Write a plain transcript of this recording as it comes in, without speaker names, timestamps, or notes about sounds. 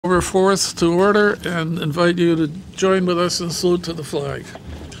November 4th to order and invite you to join with us in salute to the flag.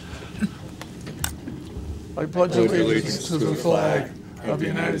 I pledge allegiance to the flag of the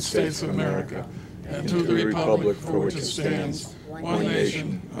United States of America and to the republic for which it stands, one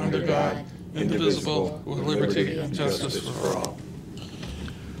nation, under God, indivisible, with liberty and justice for all.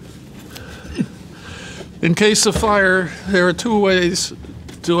 In case of fire, there are two ways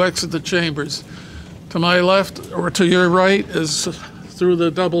to exit the chambers. To my left or to your right is through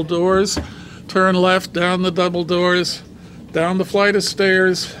the double doors. Turn left down the double doors, down the flight of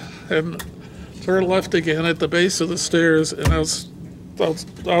stairs, and turn left again at the base of the stairs and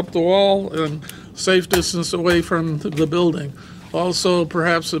out the wall and safe distance away from the building. Also,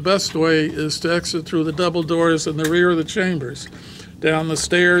 perhaps the best way is to exit through the double doors in the rear of the chambers, down the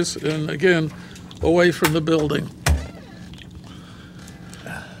stairs, and again, away from the building.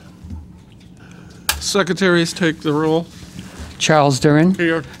 Secretaries take the roll. Charles Duran.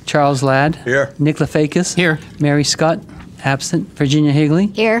 Here. Charles Ladd. Here. Nick Lefakis. Here. Mary Scott. Absent. Virginia Higley.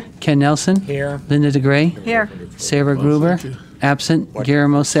 Here. Ken Nelson. Here. Linda DeGray. Here. Sarah Gruber. Thank you. Absent.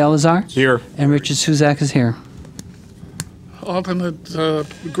 Guillermo Salazar. Here. And Richard Suzak is here. Alternate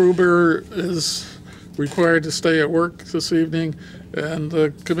Gruber is required to stay at work this evening, and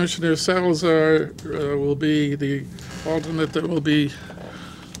Commissioner Salazar will be the alternate that will be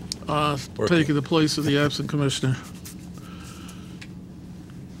taking the place of the absent commissioner.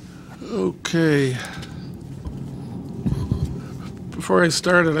 Okay. Before I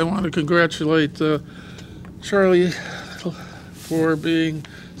started, I want to congratulate Charlie for being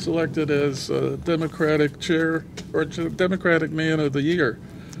selected as Democratic Chair or Democratic Man of the Year.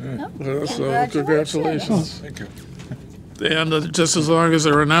 So congratulations. Thank you. And just as long as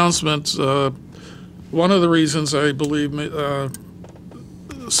there are announcements, one of the reasons I believe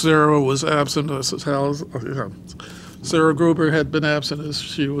Sarah was absent, Sarah Gruber had been absent as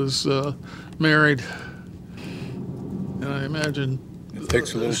she was married. And I imagine It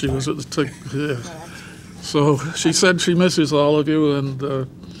takes a little she time. yeah. So she said she misses all of you and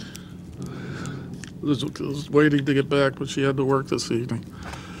was waiting to get back, but she had to work this evening.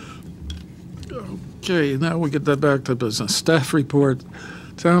 Okay, now we get that back to business. Staff report.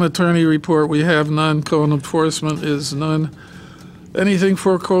 Town attorney report, we have none. Code enforcement is none. Anything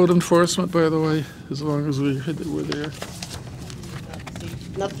for code enforcement, by the way, as long as we're there?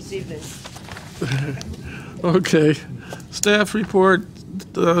 Not this evening. Okay. Staff report,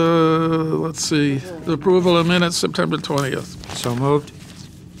 let's see. The approval of minutes, September 20th. So moved.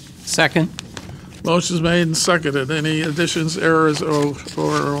 Second. Motion's made and seconded. Any additions, errors, or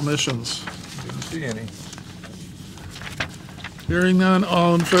omissions? Didn't see any. Hearing none,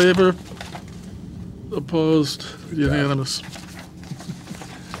 all in favor? Opposed? Unanimous.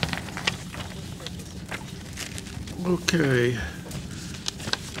 Okay.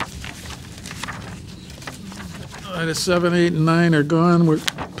 Items 7, 8, and 9 are gone. We're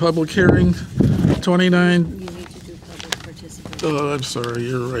public hearing. 29. You need to do public participation. Oh, I'm sorry,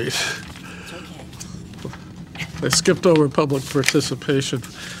 you're right. It's okay. I skipped over public participation.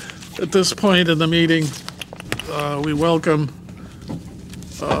 At this point in the meeting, we welcome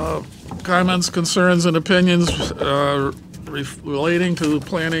comments, concerns, and opinions relating to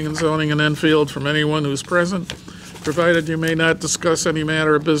planning and zoning in Enfield from anyone who's present, provided you may not discuss any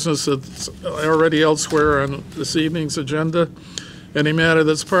matter of business that's already elsewhere on this evening's agenda, any matter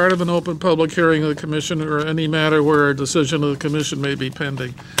that's part of an open public hearing of the commission, or any matter where a decision of the commission may be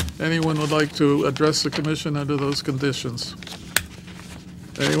pending. Anyone would like to address the commission under those conditions?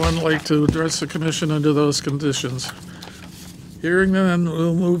 Anyone like to address the commission under those conditions? Hearing none,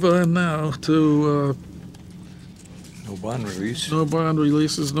 we'll move on now to No bond release. no bond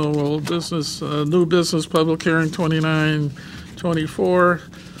releases, no old business, new business, public hearing 2924,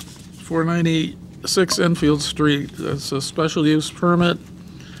 496 Enfield Street. That's a special use permit.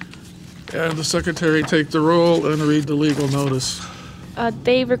 And the secretary take the roll and read the legal notice.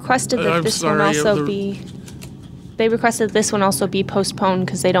 They requested that I'm this sorry, one also the- be. They requested this one also be postponed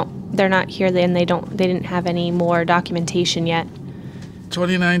because they're not here then they didn't have any more documentation yet.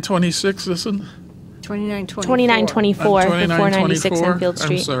 2926, isn't? 2924. 2924 for 496 2924? Enfield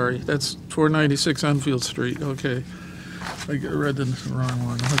Street. I'm sorry, that's 496 Enfield Street, okay. I read the wrong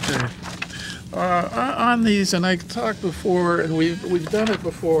one, okay. On these, and I talked before, and we've done it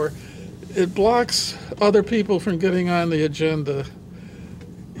before, it blocks other people from getting on the agenda.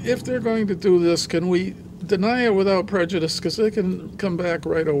 If they're going to do this, can we deny it without prejudice, because they can come back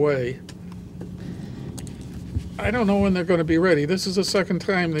right away? I don't know when they're going to be ready. This is the second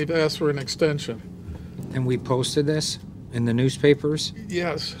time they've asked for an extension. And we posted this in the newspapers,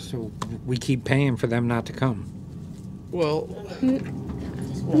 Yes, so we keep paying for them not to come. well,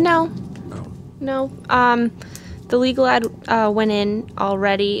 No. No. The legal ad went in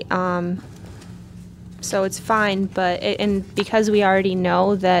already, so it's fine. But and because we already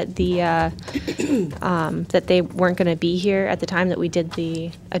know that the that they weren't going to be here at the time that we did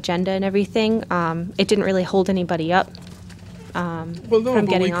the agenda and everything, it didn't really hold anybody up Well, no, from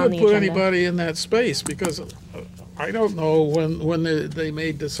but we getting on could the put agenda. anybody in that space, because I don't know when they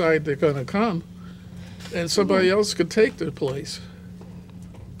may decide they're gonna come, and somebody else could take their place.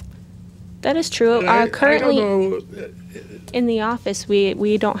 That is true. And I Currently, don't know, in the office,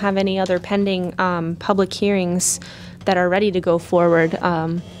 we don't have any other pending public hearings that are ready to go forward.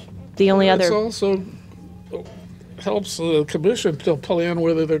 The only it other, also helps the commission to plan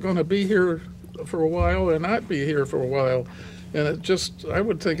whether they're gonna be here for a while or not be here for a while. And it just, I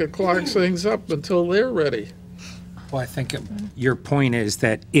would think it clogs things up until they're ready. Well, I think your point is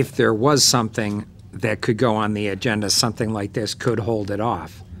that if there was something that could go on the agenda, something like this could hold it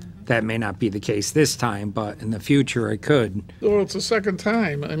off. That may not be the case this time, but in the future it could. Well, it's the second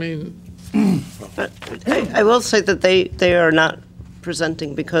time. I mean, But I will say that they are not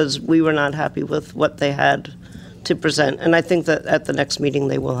presenting because we were not happy with what they had to present. And I think that at the next meeting,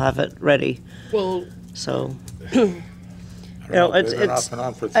 they will have it ready. well, So, I don't know, it's- they've been it's- off and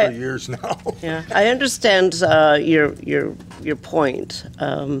on for I- 3 years now. yeah, I understand your point,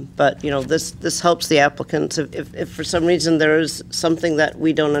 but, this helps the applicants. If for some reason there is something that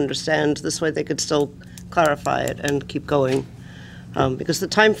we don't understand, this way they could still clarify it and keep going. Because the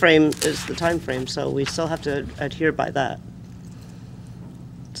time frame is the time frame, so we still have to adhere by that.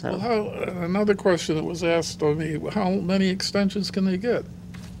 well, So, another question that was asked of me, how many extensions can they get?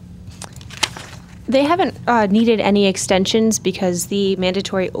 they haven't needed any extensions because the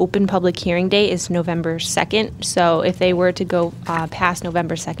mandatory open public hearing date is November 2nd. So if they were to go past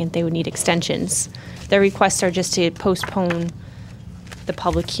November 2nd, they would need extensions. Their requests are just to postpone the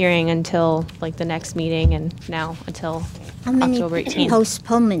public hearing until like the next meeting, and now until How many October 18th.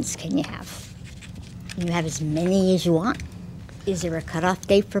 postponements can you have? Can you have as many as you want? Is there a cutoff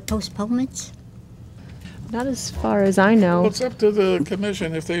date for postponements? Not as far as I Well, know. it's up to the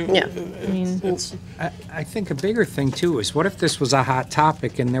commission if they, Yeah. it's, I think a bigger thing too is what if this was a hot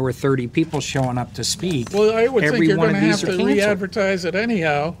topic and there were 30 people showing up to speak? well, I would think Every you're one gonna of these have are to canceled. re-advertise it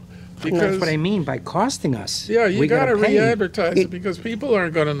anyhow, That's because, what I mean by costing us. yeah, you We gotta pay. re-advertise it, because people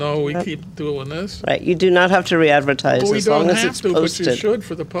aren't gonna know we keep doing this. right, you do not have to re-advertise Well, we as long don't as have it's to, but you posted. should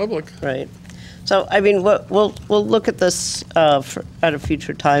for the public. Right. So, I mean, we'll look at this at a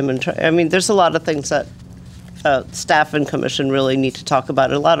future time and try, I mean, there's a lot of things that staff and commission really need to talk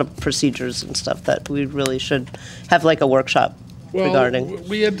about, a lot of procedures and stuff that we really should have like a workshop Well, regarding.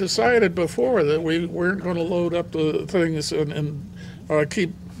 we had decided before that we weren't gonna load up the things and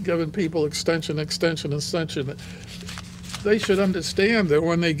keep giving people extension. They should understand that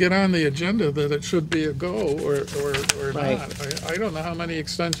when they get on the agenda, that it should be a go or Right. not. I don't know how many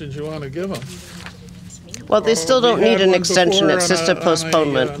extensions you wanna give them. Well, they still don't We need had an one extension, before it's just a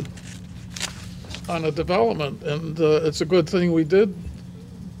postponement. On a development, and it's a good thing we did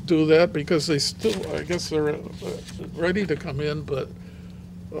do that, because they still, I guess they're ready to come in, but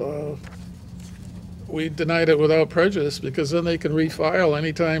we denied it without prejudice, because then they can refile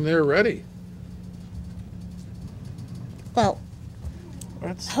anytime they're ready. Well,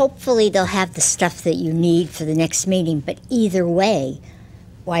 That's, hopefully they'll have the stuff that you need for the next meeting, but either way,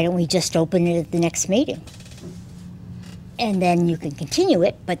 why don't we just open it at the next meeting? And then you can continue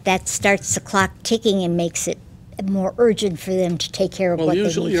it, but that starts the clock ticking and makes it more urgent for them to take care of well, what they need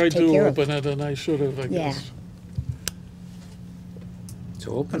usually to I take do care of. open it, and I should have, I Yeah. guess.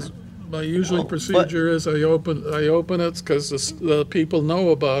 So open it. My usual procedure is I open it because the people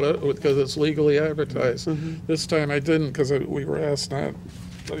know about it, because it's legally advertised. This time I didn't, because we were asked not.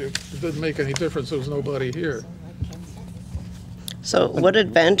 It didn't make any difference, there was nobody here. So what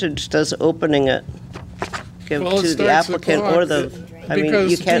advantage does opening it give Well, it to the starts the applicant clock, or the, I mean, you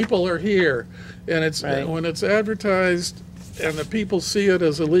because can't, people are here, and it's, Right. when it's advertised and the people see it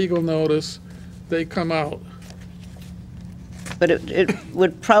as a legal notice, they come out. but it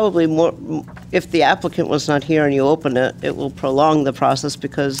would probably more, if the applicant was not here and you open it, it will prolong the process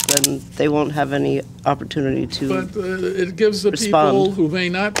because then they won't have any opportunity to, But it gives the Respond. people who may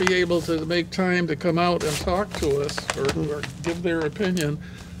not be able to make time to come out and talk to us or give their opinion,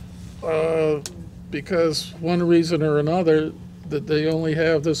 because one reason or another, that they only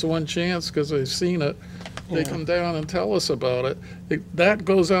have this one chance because they've seen it, they come down and tell us about it. That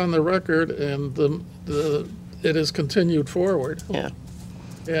goes on the record, and it is continued forward. yeah.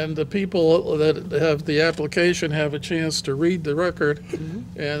 And the people that have the application have a chance to read the record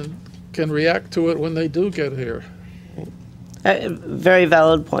and can react to it when they do get here. Very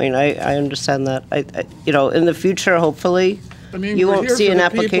valid point. I understand that. In the future, hopefully, I mean, you we're won't here see for an the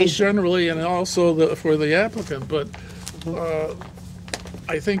people application. generally, and also for the applicant, but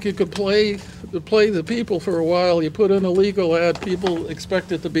I think you could play the people for a while. You put in a legal ad, people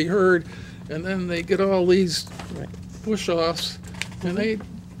expect it to be heard, and then they get all these push-offs, and they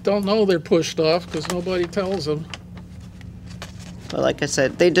don't know they're pushed off because nobody tells them. Well, like I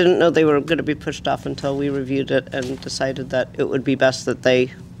said, they didn't know they were going to be pushed off until we reviewed it and decided that it would be best that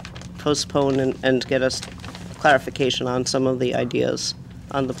they postpone and get us clarification on some of the ideas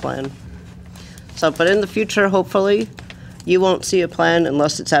on the plan. So, but in the future, hopefully, you won't see a plan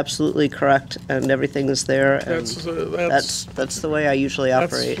unless it's absolutely correct and everything is there. And that's the way I usually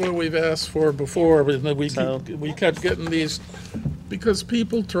operate. That's what we've asked for before, but then So- we kept getting these, because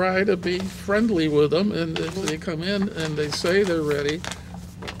people try to be friendly with them, and if they come in and they say they're ready,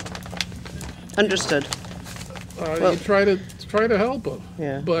 Understood. you try to help them.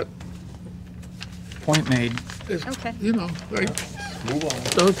 Yeah. But, Point made. Okay. Move on.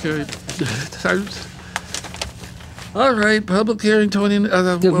 Okay. All right, public hearing 20,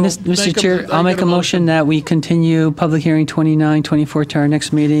 Mr. Chair, I'll make a motion that we continue public hearing 2924 to our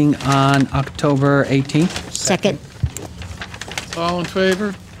next meeting on October 18th. Second. All in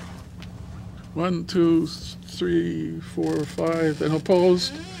favor? 1, 2, 3, 4, 5, and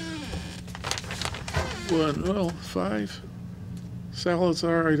opposed? 5.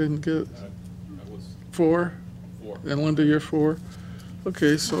 Salazar, I didn't get. 4? And Linda, you're 4?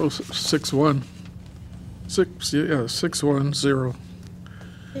 Okay, so 6-1. 6-1-0.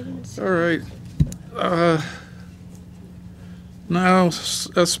 All right. Now,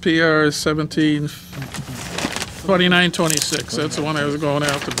 SPR 2926. That's the one I was going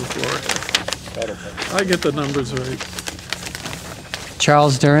after before. I get the numbers right.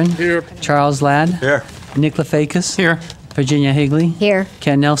 Charles Durin. Here. Charles Ladd. Here. Nick Lefakis. Here. Virginia Higley. Here.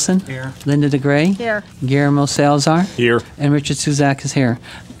 Ken Nelson. Here. Linda DeGray. Here. Guillermo Salazar. Here. And Richard Suzak is here.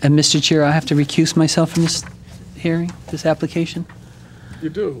 And Mr. Chair, I have to recuse myself from this hearing, this application? You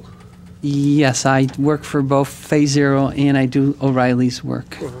do. Yes, I work for both Phase Zero and I do O'Reilly's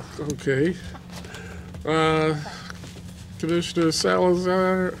work. Okay. Commissioner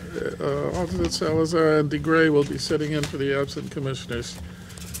Salazar, alternate Salazar and DeGray will be sitting in for the absent commissioners.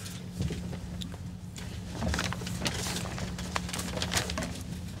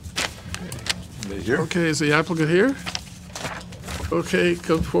 Okay, is the applicant here? Okay,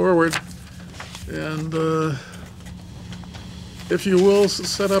 come forward. And if you will,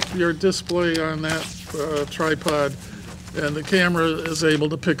 set up your display on that tripod, and the camera is able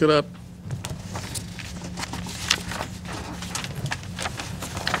to pick it up.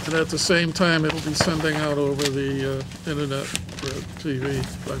 And at the same time, it'll be sending out over the internet, TV,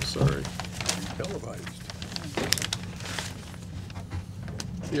 I'm sorry. Televised.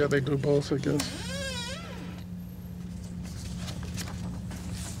 Yeah, they do both, I guess.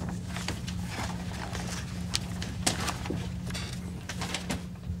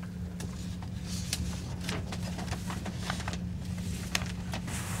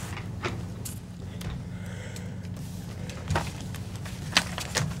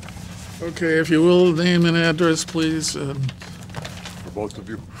 Okay, if you will, name and address, please, For both of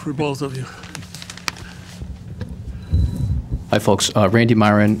you. for both of you. Hi, folks. Randy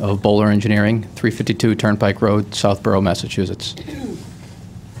Myron of Bowler Engineering, 352 Turnpike Road, Southborough, Massachusetts.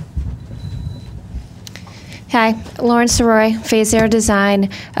 Hi, Lauren Soroy, Phase Zero Design,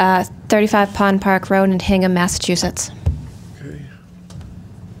 35 Pond Park Road in Hingham, Massachusetts. Okay.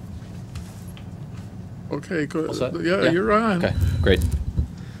 Okay, good. All set? Yeah, Yeah. you're on. Okay, great.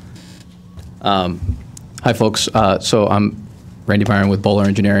 Hi, folks. So I'm Randy Myron with Bowler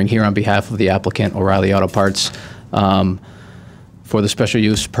Engineering here on behalf of the applicant, O'Reilly Auto Parts, for the special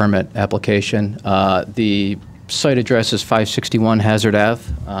use permit application. The site address is 561 Hazard Ave.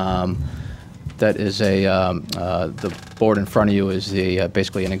 That is the board in front of you is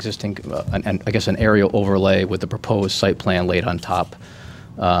basically an existing, I guess an aerial overlay with the proposed site plan laid on top,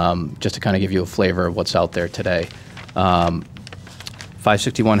 just to kind of give you a flavor of what's out there today.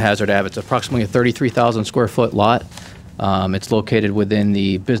 561 Hazard Ave, it's approximately a 33,000 square foot lot. It's located within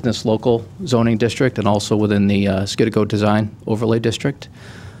the business local zoning district and also within the Skidco Design Overlay District.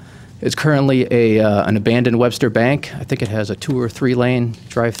 It's currently an abandoned Webster Bank. I think it has a 2 or 3 lane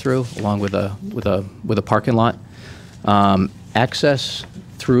drive-through along with a parking lot. Access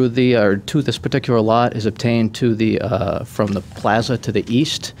through to this particular lot is obtained to from the plaza to the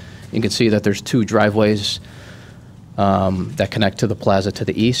east. You can see that there's 2 driveways that connect to the plaza to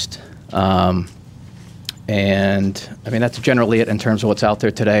the east. And I mean, that's generally it in terms of what's out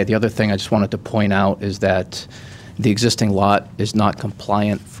there today. The other thing I just wanted to point out is that The existing lot is not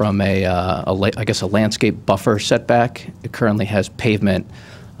compliant from I guess a landscape buffer setback. It currently has pavement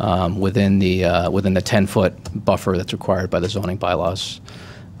within the 10-foot buffer that's required by the zoning bylaws.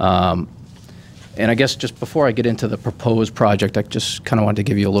 And I guess just before I get into the proposed project, I just kind of wanted to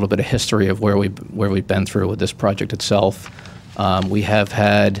give you a little bit of history of where we've been through with this project itself. We have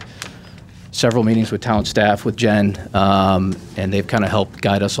had several meetings with town staff, with Jen, and they've kind of helped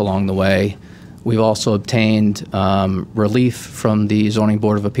guide us along the way. We've also obtained relief from the Zoning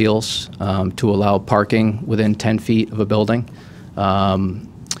Board of Appeals to allow parking within 10 feet of a building.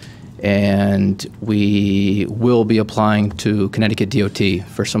 And we will be applying to Connecticut DOT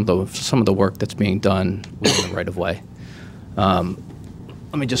for some of the work that's being done within the right-of-way. Let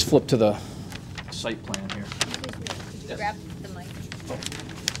me just flip to the site plan here. Excuse me, could you grab the mic?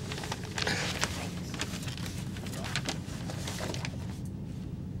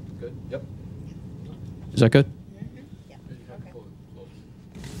 Good. Yep. Is that good? Yeah, okay.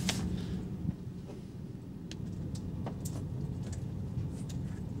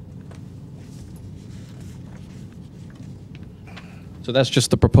 So that's just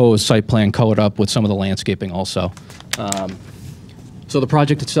the proposed site plan colored up with some of the landscaping also. So the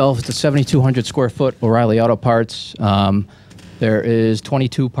project itself, it's a 7,200 square foot O'Reilly Auto Parts. There is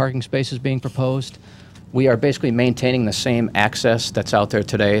 22 parking spaces being proposed. We are basically maintaining the same access that's out there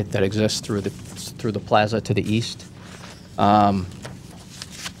today that exists through the plaza to the east.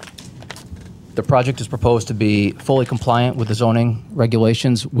 The project is proposed to be fully compliant with the zoning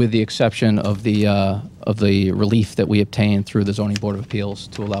regulations, with the exception of the relief that we obtained through the Zoning Board of Appeals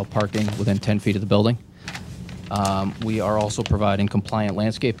to allow parking within 10 feet of the building. We are also providing compliant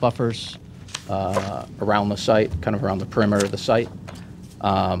landscape buffers around the site, kind of around the perimeter of the site.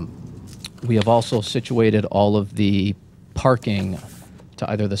 We have also situated all of the parking to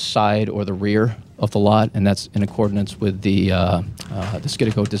either the side or the rear of the lot, and that's in accordance with the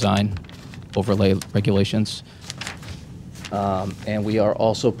Skidco design overlay regulations. And we are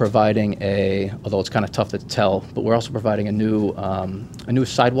also providing although it's kind of tough to tell, but we're also providing a new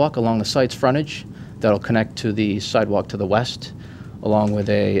sidewalk along the site's frontage that'll connect to the sidewalk to the west, along with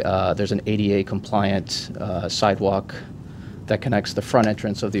there's an ADA compliant sidewalk that connects the front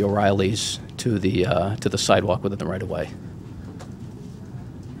entrance of the O'Reillys to the sidewalk within the right-of-way.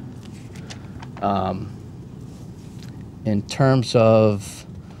 In terms of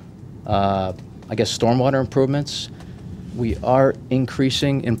I guess stormwater improvements, we are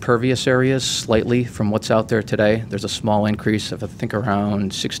increasing impervious areas slightly from what's out there today. There's a small increase of, I think,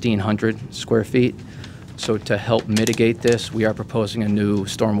 around 1,600 square feet. So to help mitigate this, we are proposing a new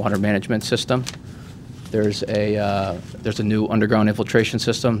stormwater management system. There's a new underground infiltration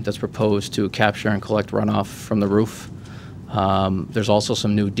system that's proposed to capture and collect runoff from the roof. There's also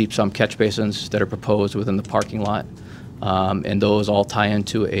some new deep sump catch basins that are proposed within the parking lot. And those all tie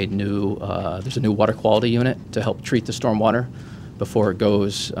into there's a new water quality unit to help treat the stormwater before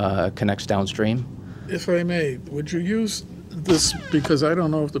it connects downstream. If I may, would you use this, because I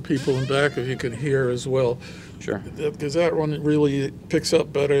don't know if the people in back of you can hear as well. Sure. Because that one really picks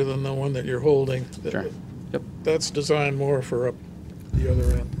up better than the one that you're holding. Sure. Yep. That's designed more for up the other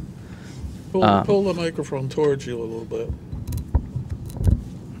end. Pull the microphone towards you a little bit.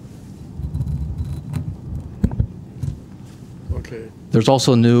 Okay. There's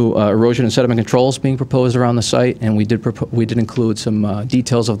also new erosion and sediment controls being proposed around the site, and we did include some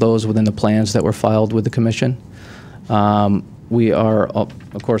details of those within the plans that were filed with the commission. We are,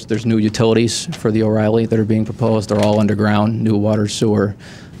 of course, there's new utilities for the O'Reilly that are being proposed. They're all underground, new water, sewer,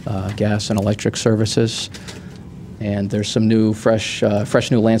 gas, and electric services. And there's some new, fresh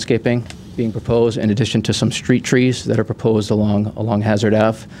new landscaping being proposed, in addition to some street trees that are proposed along Hazard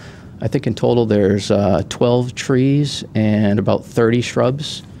Ave. I think in total there's 12 trees and about 30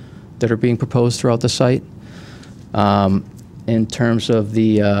 shrubs that are being proposed throughout the site. In terms of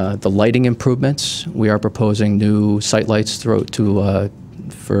the lighting improvements, we are proposing new site lights to light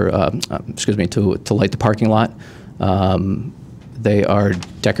the parking lot. They are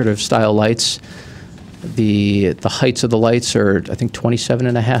decorative style lights. The heights of the lights are, I think,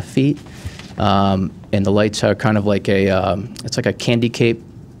 27.5 feet, and the lights are kind of like it's like a candy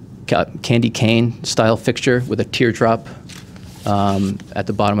cane style fixture with a teardrop at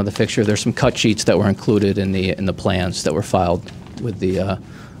the bottom of the fixture. There's some cut sheets that were included in the plans that were filed with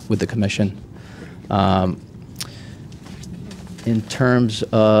the commission. In terms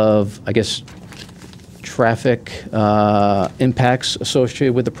of, I guess, traffic impacts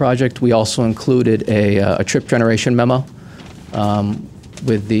associated with the project, we also included a trip generation memo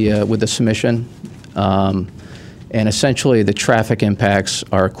with the submission. And essentially, the traffic impacts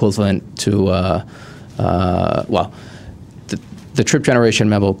are equivalent to well, the trip generation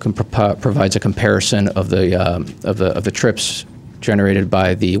memo provides a comparison of the trips generated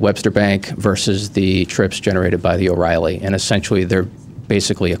by the Webster Bank versus the trips generated by the O'Reilly, and essentially they're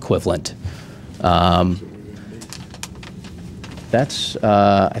basically equivalent. I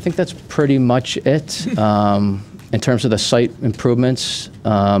think that's pretty much it. In terms of the site improvements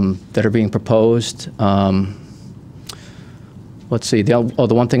that are being proposed, let's see. The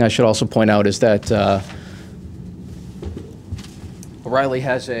one thing I should also point out is that O'Reilly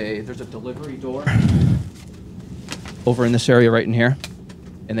has there's a delivery door over in this area right in here,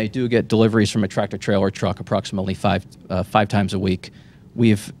 and they do get deliveries from a tractor trailer truck approximately five times a week.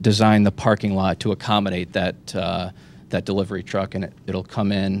 We've designed the parking lot to accommodate that delivery truck, and it'll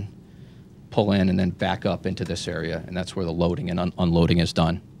come in, pull in, and then back up into this area, and that's where the loading and unloading is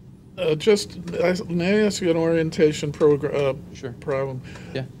done. May I ask you an orientation Sure. problem?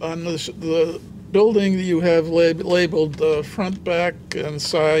 Yeah. On the building you have labeled front, back, and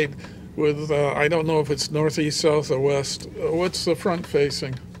side with, I don't know if it's northeast, south, or west. What's the front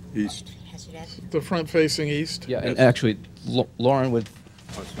facing? East. The front facing east? Yeah, and actually, Lauren would.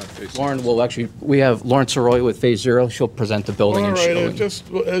 Oh, it's not facing Lauren will actually. We have Lauren Soroy with Phase 0. She'll present the building. All and right. showing. Just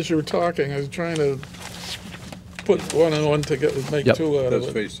as you were talking, I was trying to put one and one together, make Yep. two out That's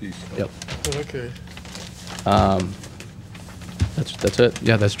of it. face east. Yep. Okay. That's it.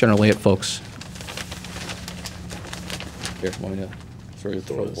 Yeah, that's generally it, folks. Here, want me to throw the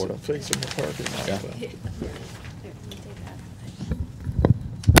Doors board up? facing the parking lot. Yeah. then.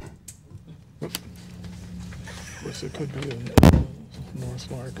 Of course, it could be a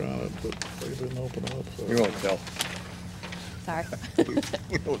North mark on it, but they didn't open it up. So. We won't tell. Sorry.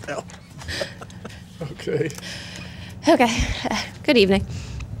 We won't tell. Okay. Okay, good evening.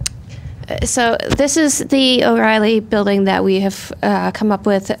 So this is the O'Reilly building that we have come up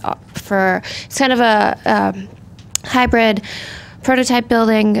with for, it's kind of a hybrid prototype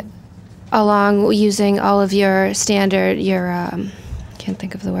building along using all of your standard, can't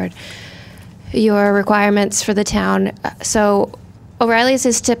think of the word, your requirements for the town. So O'Reilly's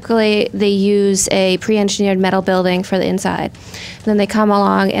is typically, they use a pre-engineered metal building for the inside. Then they come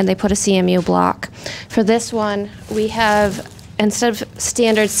along and they put a CMU block. For this one, we have, instead of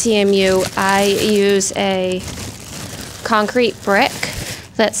standard CMU, I use a concrete brick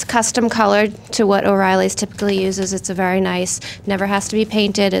that's custom colored to what O'Reilly's typically uses. It's a very nice, never has to be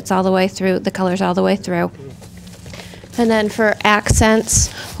painted. It's all the way through, the color's all the way through. And then for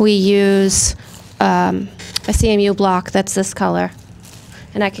accents, we use a CMU block that's this color.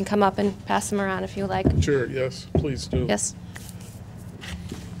 And I can come up and pass them around if you like. Sure, yes, please do. Yes.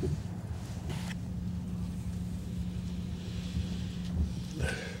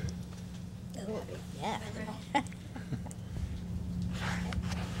 Yeah.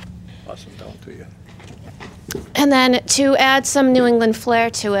 Awesome down to you. And then to add some New England flair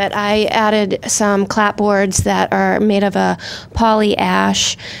to it, I added some clapboards that are made of a poly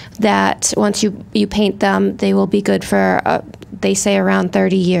ash that once you paint them, they will be good for, they say around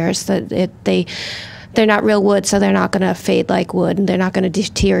 30 years. They're not real wood, so they're not going to fade like wood, and they're not going to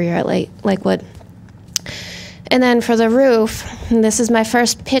deteriorate like wood. And then for the roof, and this is my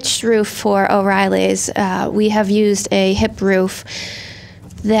first pitched roof for O'Reilly's. We have used a hip roof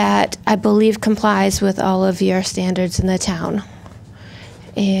that I believe complies with all of your standards in the town.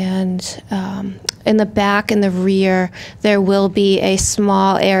 And in the back and the rear, there will be a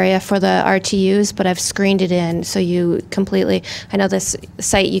small area for the RTUs, but I've screened it in so you completely, I know this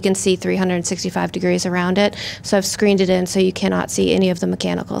site you can see 365 degrees around it, so I've screened it in so you cannot see any of the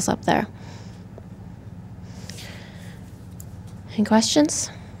mechanicals up there. Any questions?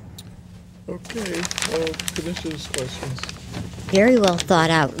 Okay, Commissioner's questions. Very well thought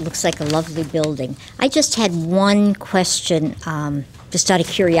out. Looks like a lovely building. I just had one question, just out of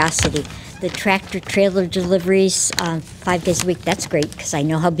curiosity. The tractor trailer deliveries, 5 days a week, that's great because I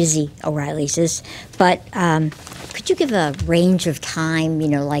know how busy O'Reilly's is. But could you give a range of time,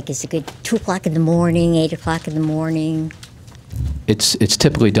 like is it good 2 o'clock in the morning, 8 o'clock in the morning? It's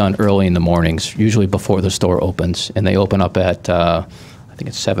typically done early in the mornings, usually before the store opens, and they open up at, I think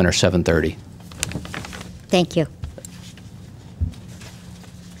it's 7 or 7:30. Thank you.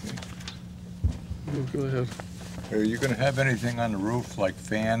 Go ahead. Are you going to have anything on the roof, like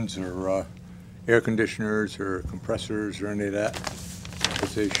fans or air conditioners or compressors or any of that?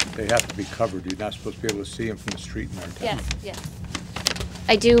 Because they have to be covered. You're not supposed to be able to see them from the street in our town. Yes.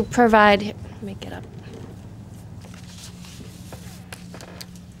 I do provide, let me get up.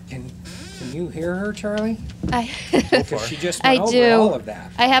 Can you hear her, Charlie? Because she just I went over do. all of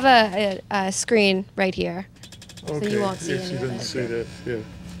that. I have a screen right here. Okay, you won't see yes, any you of didn't it. see that, yeah.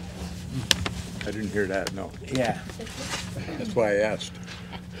 I didn't hear that, no. Yeah. That's why I asked.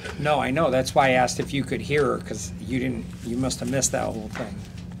 No, I know. That's why I asked if you could hear her, because you didn't, you must have missed that whole thing.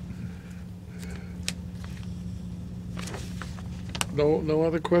 No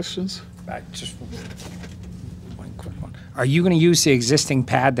other questions? Just one quick one. Are you going to use the existing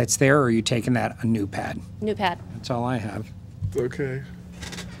pad that's there, or are you taking that a new pad? New pad. That's all I have. Okay.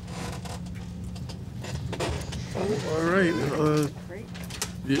 All right.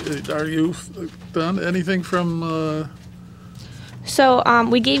 Are you done? Anything from? So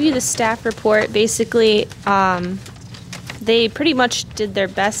we gave you the staff report. Basically, they pretty much did their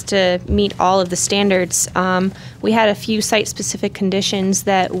best to meet all of the standards. We had a few site-specific conditions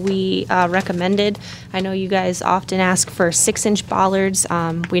that we recommended. I know you guys often ask for 6-inch bollards.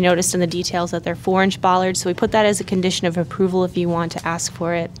 We noticed in the details that they're 4-inch bollards, so we put that as a condition of approval if you want to ask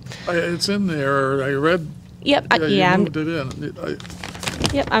for it. It's in there. I read. Yep. Yeah, you moved it in.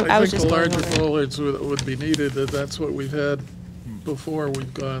 Yep. I was think just the going larger over it. bollards would be needed. That's what we've had before.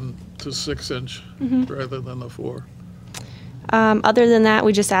 We've gone to 6-inch rather than the 4. Other than that,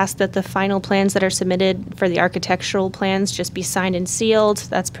 we just ask that the final plans that are submitted for the architectural plans just be signed and sealed.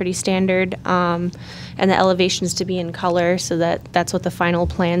 That's pretty standard. And the elevations to be in color, so that's what the final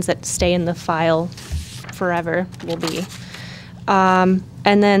plans that stay in the file forever will be. And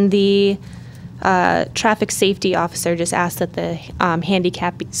then the traffic safety officer just asked that the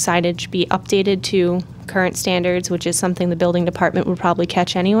handicap signage be updated to current standards, which is something the building department would probably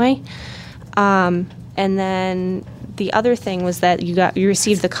catch anyway. And then the other thing was that you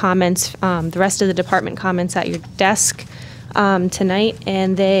received the comments, the rest of the department comments at your desk tonight,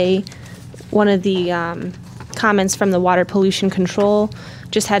 and one of the comments from the water pollution control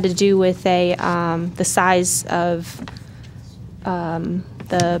just had to do with the size of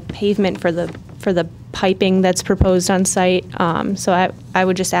the pavement for the piping that's proposed on site. So I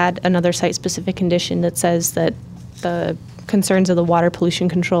would just add another site-specific condition that says that the concerns of the water pollution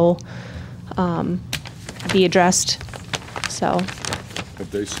control be addressed. So.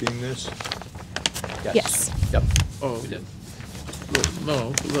 Have they seen this? Yes. Yep. Oh,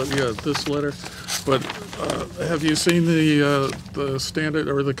 no, yeah, this letter. But have you seen the standard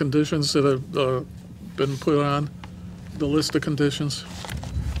or the conditions that have been put on, the list of conditions?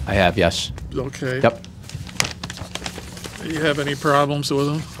 I have, yes. Okay. Yep. You have any problems with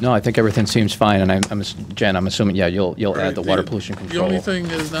them? No, I think everything seems fine, and Jen, I'm assuming, yeah, you'll Right, add the water pollution control. The only thing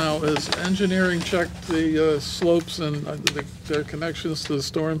is now is engineering checked the slopes and their connections to the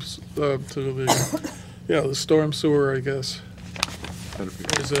storms, the storm sewer, I guess.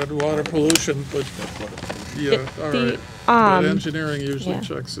 Is that water pollution? But yeah, all right. But engineering usually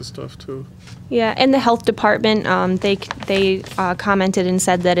checks this stuff too. Yeah, and the health department, they commented and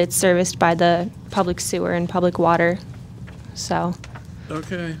said that it's serviced by the public sewer and public water. So.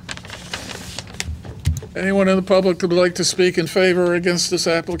 Okay. Anyone in the public would like to speak in favor or against this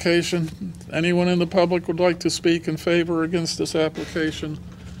application? Anyone in the public would like to speak in favor or against this application?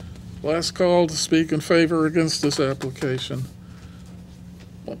 Last call to speak in favor or against this application.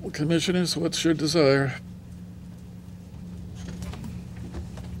 Commissioners, what's your desire?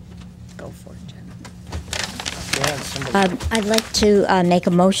 Go for it, Jen. I'd like to make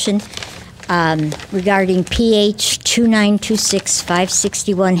a motion regarding PH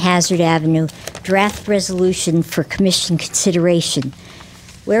 2926-561 Hazard Avenue, draft resolution for commission consideration.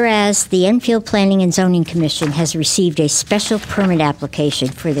 Whereas the Enfield Planning and Zoning Commission has received a special permit application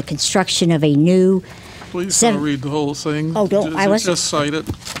for the construction of a new... Please don't read the whole thing. Oh, don't, I wasn't... Just cite it.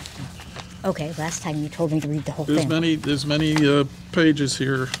 Okay, last time you told me to read the whole There's thing. There's many pages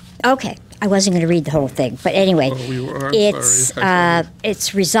here. Okay, I wasn't going to read the whole thing, but anyway, I'm sorry.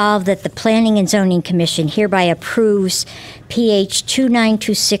 it's resolved that the Planning and Zoning Commission hereby approves PH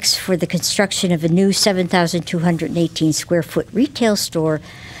 2926 for the construction of a new 7,218 square foot retail store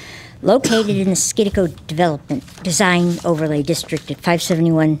located in the Skidco Development Design Overlay District at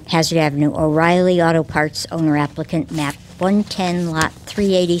 571 Hazard Avenue, O'Reilly Auto Parts, owner applicant, map 110, lot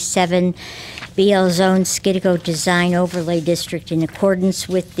 387, BL Zone, Skidco Design Overlay District, in accordance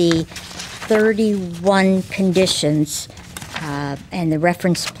with the 31 conditions and the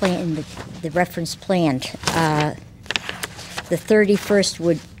reference plan. The 31st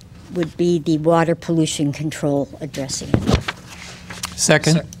would be the water pollution control addressing it.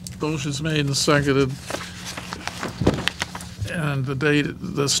 Second. Motion's made and seconded. And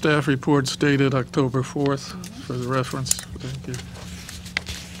the staff report's dated October 4th for the reference. Thank you.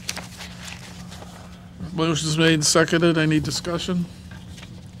 Motion's made and seconded. Any discussion?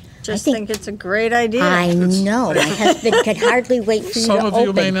 just think- think it's a great idea. I know. My husband could hardly wait for you Some to of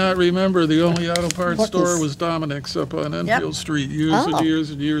you may open. not remember, the only auto parts What store is- was Dominic's up on Enfield Street years and Oh, years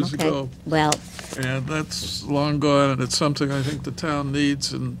and years Okay. ago. Well, And that's long gone, and it's something I think the town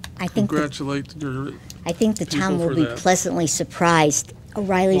needs, and I think the- congratulate your, I think the town people will for be that. pleasantly surprised.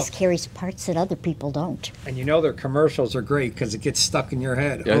 O'Reilly's carries parts that other people don't. And you know their commercials are great because it gets stuck in your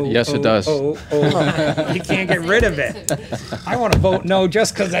head. Yeah, yes, it does. Oh. You can't get rid of it. I want to vote no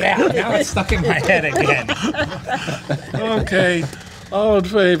just because of that. Now it's stuck in my head again. okay, all in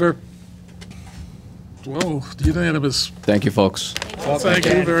favor? Whoa, unanimous. Thank you, folks. Thank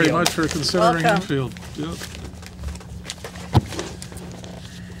you very Enfield. much for considering Welcome. Enfield. Yep.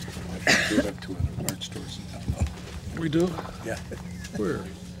 We do have 200 art stores in town. We do? Yeah. Where?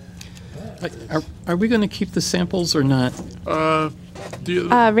 Are we going to keep the samples or not? Do you,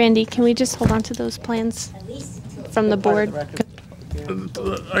 Randy, can we just hold on to those plans from the board?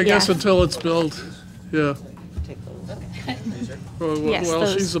 I guess Yeah. until it's built, yeah. Yes, Well,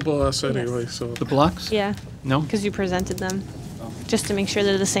 those. she's the boss anyway, so. The blocks? Yeah, No? because you presented them, just to make sure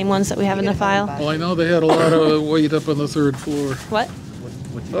they're the same ones that we have in the file. Well, I know they had a lot of weight up on the third floor. What?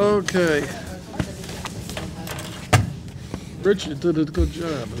 Okay. Rich, you did a good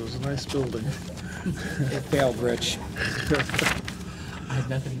job. It was a nice building. It failed, Rich.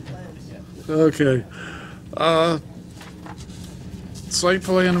 Okay. Site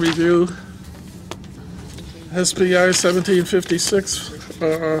plan review. SPI 1756,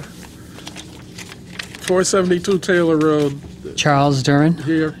 472 Taylor Road, Charles Duran,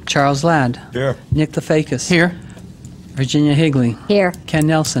 here. Charles Ladd, Here. Nick DeFakis. Here. Virginia Higley, Here, Ken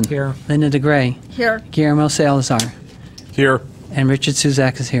Nelson. Here. Linda DeGray, Here, Guillermo Salazar, Here. and Richard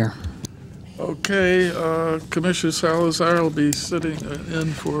Suzak is here. Okay, Commissioner Salazar will be sitting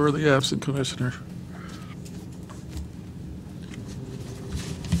in for the absent commissioner.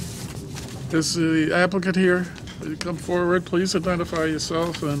 Is the applicant here? Will you come forward? Please identify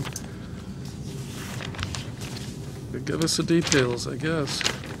yourself and give us the details, I guess.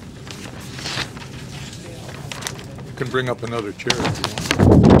 You can bring up another chair if you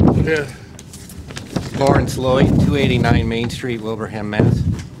want. Yeah. Lawrence Lloyd, 289 Main Street, Wilbraham, Mass.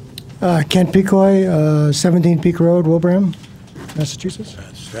 Kent Pecoy, 17 Peak Road, Wilbraham, Massachusetts.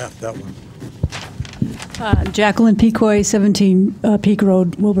 That's staff, that one. Jacqueline Pecoy, 17 Peak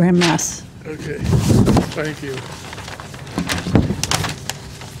Road, Wilbraham, Mass. Okay, thank you.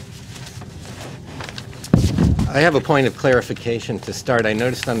 I have a point of clarification to start. I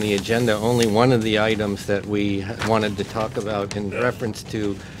noticed on the agenda only one of the items that we wanted to talk about in reference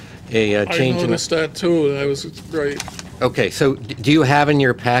to a I change in... noticed that too, and that was great. Okay, so do you have in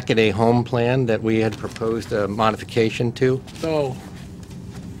your packet a home plan that we had proposed a modification to? No.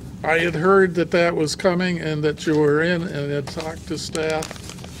 I had heard that that was coming and that you were in and had talked to staff,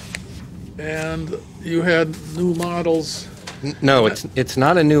 and you had new models. No, it's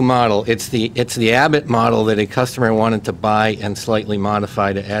not a new model. It's the Abbott model that a customer wanted to buy and slightly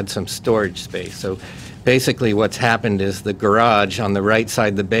modify to add some storage space. So basically what's happened is the garage on the right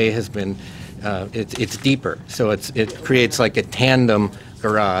side of the bay has been, it's deeper. So it creates like a tandem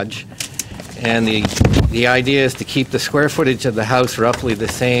garage. And the idea is to keep the square footage of the house roughly the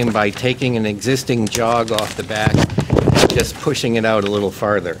same by taking an existing jog off the back and just pushing it out a little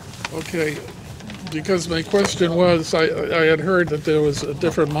farther. Okay, because my question was, I had heard that there was a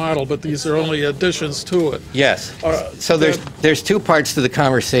different model, but these are only additions to it. Yes. So there's two parts to the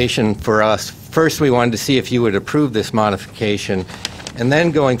conversation for us. First, we wanted to see if you would approve this modification. And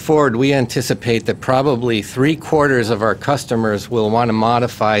then going forward, we anticipate that probably 3/4 of our customers will want to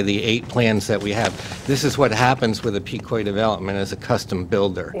modify the 8 plans that we have. This is what happens with a Pecoy development as a custom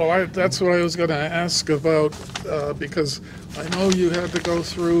builder. Well, that's what I was going to ask about, because I know you had to go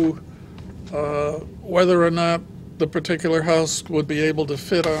through whether or not the particular house would be able to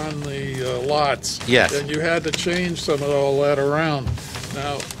fit on the lots. Yes. And you had to change some of all that around.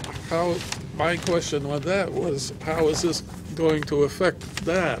 Now, my question with that was, how is this going to affect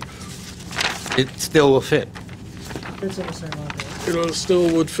that? It still will fit. It still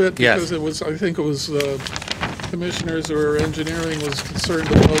would fit? Yes. Because it was, I think it was commissioners or engineering was concerned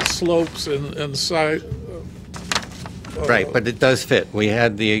about slopes and side. Right, but it does fit. We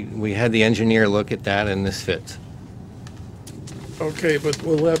had the engineer look at that, and this fits. Okay, but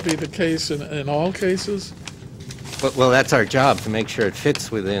will that be the case in all cases? Well, that's our job, to make sure it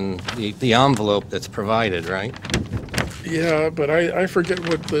fits within the envelope that's provided, right? Yeah, but I forget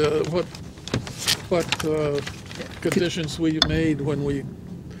what conditions we made when we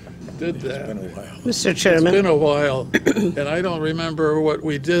did that. Mr. Chairman. It's been a while, and I don't remember what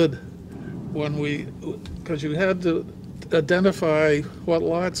we did when we, because you had to identify what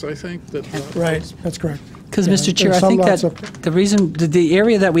lots, I think, that... Right, that's correct. Because, Yeah, Mr. Chair, there's I some think lots that up- the reason, the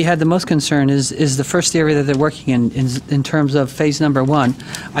area that we had the most concern is the first area that they're working in terms of phase number 1.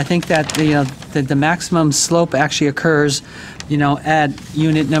 I think that, the maximum slope actually occurs, at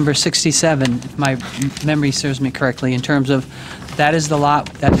unit number 67, if my memory serves me correctly, in terms of that is the lot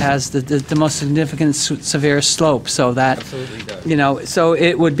that has the most significant severe slope, so that, Absolutely does. so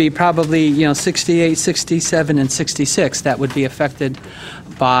it would be probably, 68, 67, and 66 that would be affected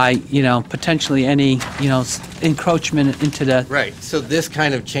by, potentially any, encroachment into the... Right, so this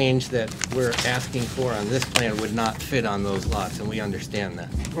kind of change that we're asking for on this plan would not fit on those lots, and we understand that.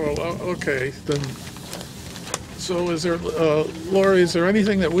 Well, okay, then, so is there, Lori, is there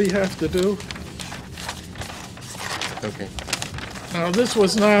anything that we have to do? Okay. Now, this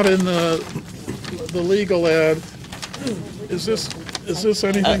was not in the legal ad. Is this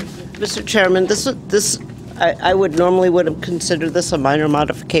anything? Mr. Chairman, I would have considered this a minor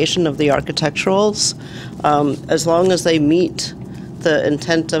modification of the architecturals, as long as they meet the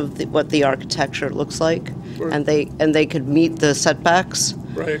intent of what the architecture looks like, and they could meet the setbacks.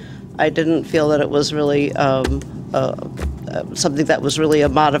 Right. I didn't feel that it was really something that was really a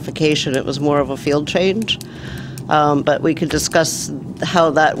modification. It was more of a field change. But we could discuss how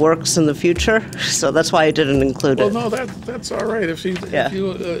that works in the future, so that's why I didn't include it. Well, no, that's all right if you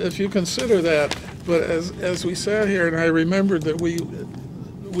consider that. But as we sat here, and I remembered that we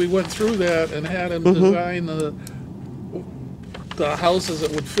went through that and had him design the houses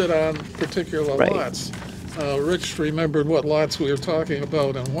that would fit on particular lots. Rich remembered what lots we were talking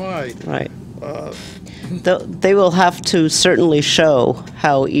about and why. Right. They will have to certainly show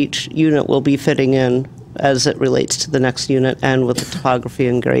how each unit will be fitting in as it relates to the next unit and with the topography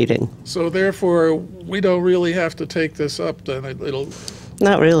and grading. So therefore, we don't really have to take this up then. It'll...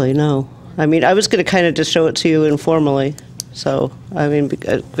 Not really, no. I mean, I was going to kind of just show it to you informally. So, I mean,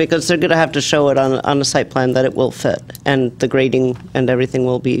 because they're going to have to show it on a site plan that it will fit, and the grading and everything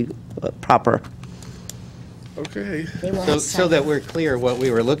will be proper. Okay. So that we're clear, what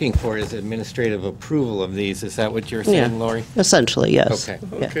we were looking for is administrative approval of these. Is that what you're saying, Lori? Essentially, yes. Okay.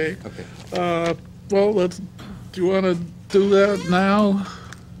 Okay. Okay. Well, do you want to do that now,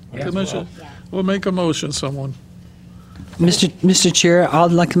 Commissioner? We'll make a motion, someone. Mr. Chair,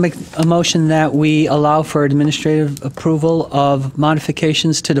 I'd like to make a motion that we allow for administrative approval of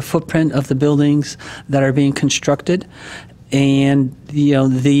modifications to the footprint of the buildings that are being constructed. And,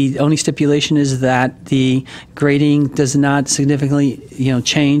 the only stipulation is that the grading does not significantly,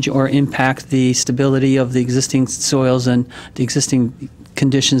 change or impact the stability of the existing soils and the existing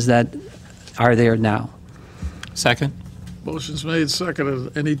conditions that are there now. Second. Motion's made,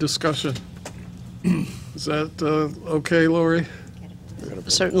 seconded. Any discussion? Is that okay, Lori?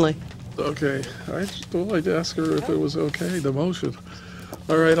 Certainly. Okay. I would ask her if it was okay, the motion.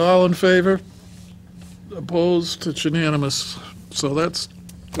 All right, all in favor? Opposed? It's unanimous. So that's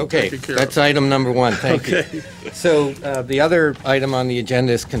Okay, taken care that's of. item number 1. Thank Okay. you. So the other item on the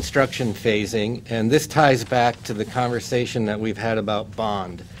agenda is construction phasing, and this ties back to the conversation that we've had about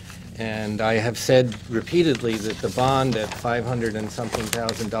bond. And I have said repeatedly that the bond at $500 and something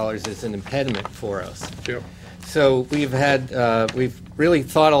thousand is an impediment for us. Yep. So we've really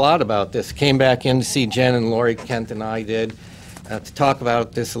thought a lot about this. Came back in to see Jen and Lori, Kent and I did, to talk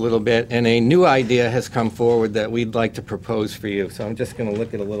about this a little bit, and a new idea has come forward that we'd like to propose for you. So I'm just going to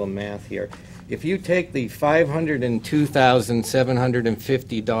look at a little math here. If you take the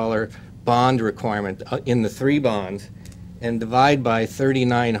 $502,750 bond requirement in the 3 bonds and divide by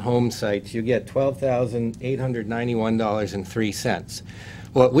 39 home sites, you get $12,891.03.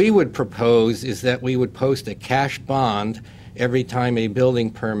 What we would propose is that we would post a cash bond every time a building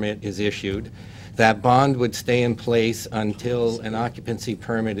permit is issued. That bond would stay in place until an occupancy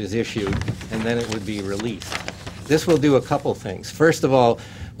permit is issued, and then it would be released. This will do a couple things. First of all,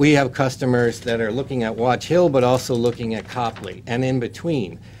 we have customers that are looking at Watch Hill, but also looking at Copley, and in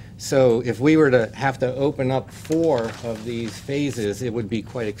between. So if we were to have to open up 4 of these phases, it would be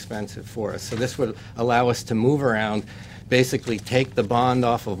quite expensive for us. So this would allow us to move around, basically take the bond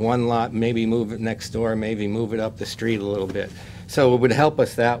off of one lot, maybe move it next door, maybe move it up the street a little bit. So it would help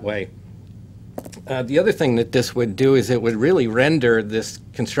us that way. The other thing that this would do is it would really render this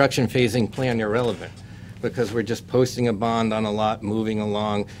construction phasing plan irrelevant, because we're just posting a bond on a lot, moving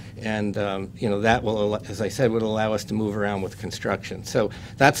along, and that will, as I said, would allow us to move around with construction. So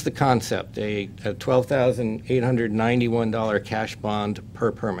that's the concept, a $12,891 cash bond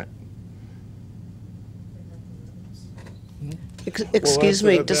per permit. Excuse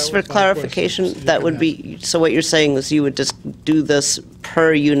me, just for clarification, that would be, so what you're saying is you would just do this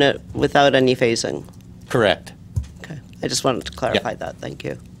per unit without any phasing? Correct. Okay, I just wanted to clarify that. Thank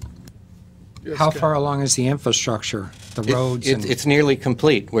you. How far along is the infrastructure, the roads? It's nearly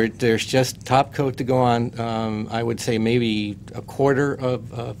complete. There's just top coat to go on, I would say maybe a quarter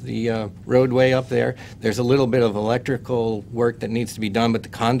of the roadway up there. There's a little bit of electrical work that needs to be done, but the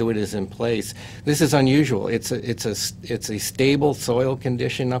conduit is in place. This is unusual. It's a stable soil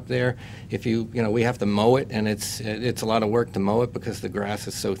condition up there. If we have to mow it, and it's a lot of work to mow it because the grass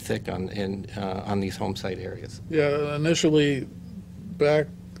is so thick on these home site areas. Yeah, initially, back,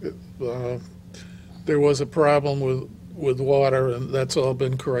 there was a problem with water, and that's all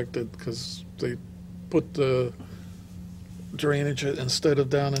been corrected because they put the drainage, instead of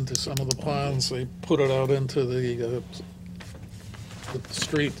down into some of the ponds, they put it out into the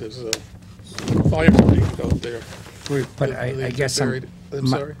street. There's a fire break out there. But I guess I'm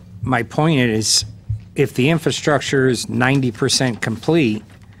sorry. My point is, if the infrastructure is 90% complete,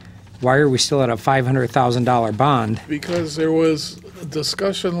 why are we still at a $500,000 bond? Because there was a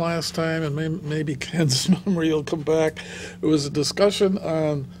discussion last time, and maybe Ken's memory will come back. It was a discussion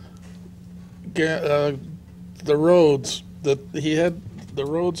on the roads, that the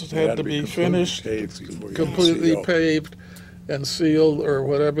roads had to be finished, completely paved and sealed, or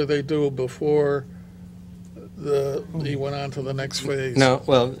whatever they do before he went on to the next phase. No,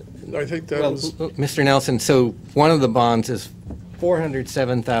 well, I think that was... Mr. Nelson, so one of the bonds is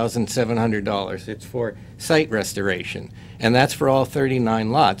 $407,700. It's for site restoration, and that's for all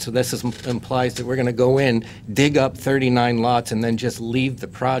 39 lots. So this implies that we're going to go in, dig up 39 lots, and then just leave the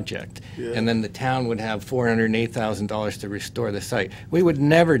project. Yeah. And then the town would have $408,000 to restore the site. We would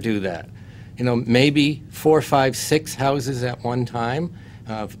never do that. Maybe 4, 5, 6 houses at one time.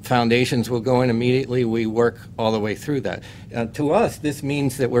 Foundations will go in immediately. We work all the way through that. To us, this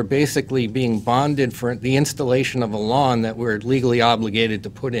means that we're basically being bonded for the installation of a lawn that we're legally obligated to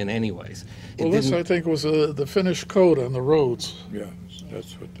put in anyways. Well, this, I think, was the finished coat on the roads. Yeah,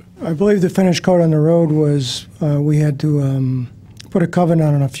 that's what I believe the finished coat on the road was we had to put a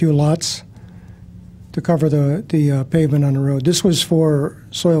covenant on a few lots to cover the pavement on the road. This was for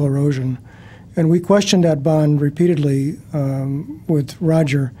soil erosion. And we questioned that bond repeatedly with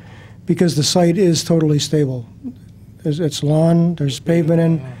Roger because the site is totally stable. It's lawn, there's pavement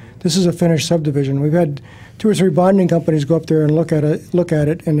in. This is a finished subdivision. We've had 2 or 3 bonding companies go up there and look at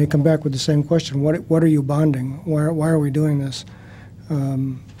it, and they come back with the same question: What are you bonding? Why are we doing this?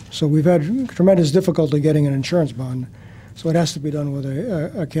 So we've had tremendous difficulty getting an insurance bond. So it has to be done with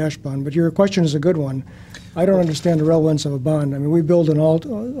a cash bond. But your question is a good one. I don't understand the relevance of a bond. I mean, we build in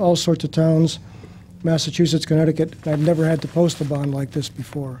all sorts of towns, Massachusetts, Connecticut. I've never had to post a bond like this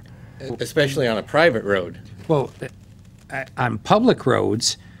before. Especially on a private road. Well, on public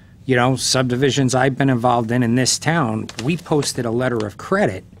roads, subdivisions I've been involved in this town, we posted a letter of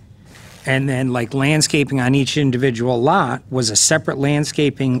credit. And then, like, landscaping on each individual lot was a separate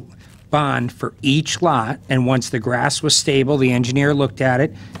landscaping bond for each lot. And once the grass was stable, the engineer looked at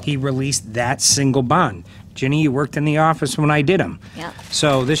it, he released that single bond. Ginny, you worked in the office when I did them. Yeah.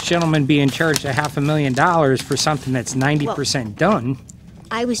 So this gentleman being charged $500,000 for something that's 90% done.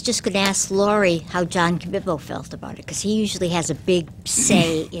 I was just going to ask Laurie how John Cabibbo felt about it, because he usually has a big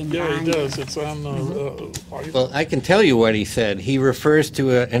say in Yeah, bond. he does. It's on Well, I can tell you what he said. He refers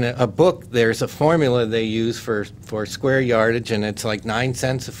to in a book, there's a formula they use for square yardage, and it's like 9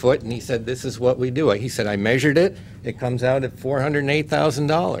 cents a foot, and he said, this is what we do. He said, I measured it. It comes out at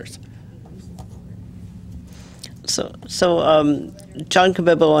 $408,000. So John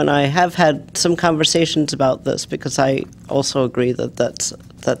Cabibbo and I have had some conversations about this, because I also agree that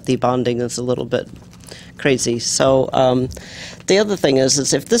the bonding is a little bit crazy. So the other thing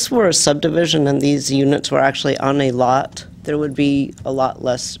is if this were a subdivision and these units were actually on a lot, there would be a lot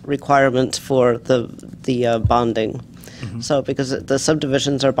less requirements for the bonding. Mm-hmm. So because the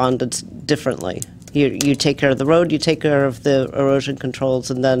subdivisions are bonded differently. You take care of the road, you take care of the erosion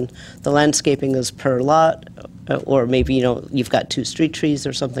controls, and then the landscaping is per lot, or maybe you've got 2 street trees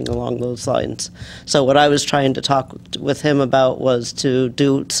or something along those lines. So what I was trying to talk with him about was to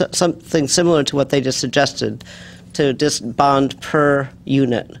do something similar to what they just suggested, to just bond per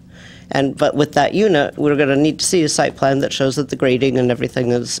unit. But with that unit, we're going to need to see a site plan that shows that the grading and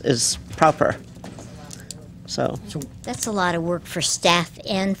everything is proper. So that's a lot of work for staff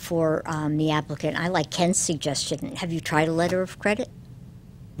and for the applicant. I like Ken's suggestion. Have you tried a letter of credit?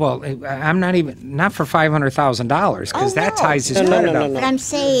 Well, I'm not for $500,000, because that ties his credit up. But I'm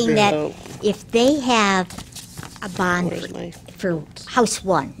saying that if they have a bond for house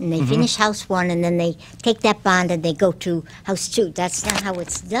 1, and they finish house 1, and then they take that bond and they go to house 2, that's not how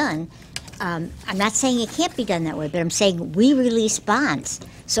it's done. I'm not saying it can't be done that way, but I'm saying we release bonds.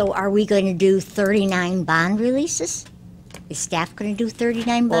 So are we going to do 39 bond releases? Is staff going to do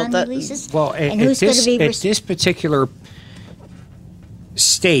 39 Well, bond that- releases? Well, And who's going to be at this particular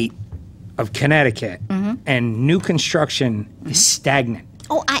state of Connecticut, and new construction is stagnant.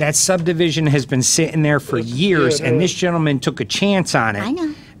 Oh, That subdivision has been sitting there for years, yeah, and this gentleman took a chance on it. I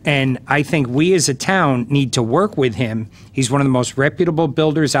know. And I think we as a town need to work with him. He's one of the most reputable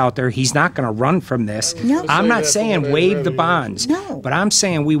builders out there. He's not going to run from this. No. I'm Say not that saying from what I waive read, the yeah. bonds. No. But I'm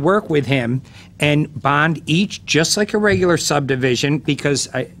saying we work with him and bond each just like a regular subdivision because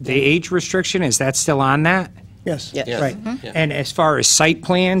the age restriction, is that still on that? Yes. Yeah. Right. And as far as site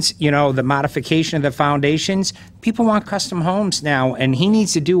plans, the modification of the foundations, people want custom homes now, and he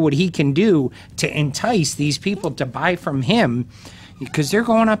needs to do what he can do to entice these people to buy from him because they're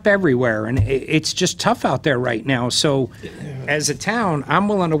going up everywhere, and it's just tough out there right now. So as a town, I'm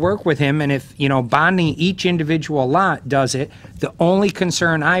willing to work with him, and if, bonding each individual lot does it, the only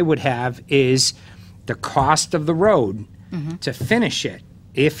concern I would have is the cost of the road to finish it.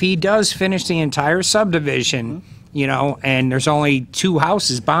 If he does finish the entire subdivision, and there's only 2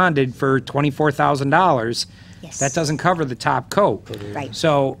 houses bonded for $24,000, Yes. that doesn't cover the top coat. Right.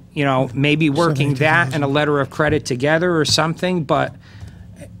 So, maybe working that and a letter of credit together or something, but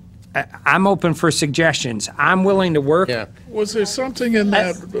I'm open for suggestions. I'm willing to work. Yeah. Was there something in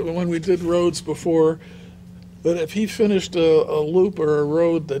that, when we did roads before, that if he finished a loop or a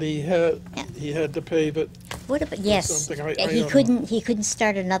road that he had to pave it? What about, yes, something, I he don't know. couldn't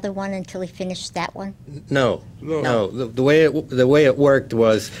start another one until he finished that one? No, No. no. The way it worked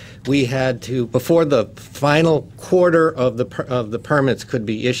was we had to, before the final quarter of the permits could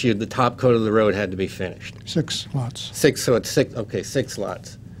be issued, the top coat of the road had to be finished. 6 lots. 6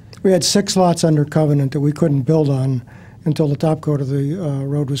 lots. We had 6 lots under covenant that we couldn't build on until the top coat of the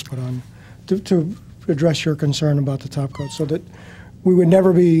road was put on, to address your concern about the top coat, so that we would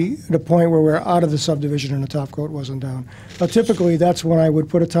never be at a point where we're out of the subdivision and the top coat wasn't down. Now, typically, that's when I would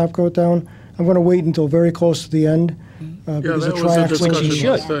put a top coat down. I'm going to wait until very close to the end. Because that the was a triaxle discussion He should.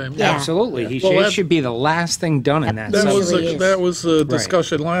 last time. Yeah. Absolutely. Well, It that- should be the last thing done in that. That was, Really is. that was the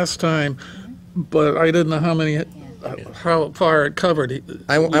discussion last time, but I didn't know how far it covered.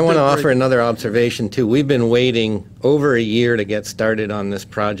 I want to offer another observation, too. We've been waiting over a year to get started on this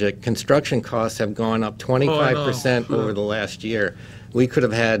project. Construction costs have gone up 25% over the last year. We could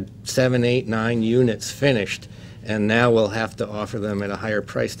have had 7, 8, 9 units finished, and now we'll have to offer them at a higher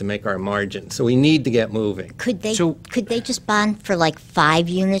price to make our margin. So we need to get moving. Could they So- just bond for like 5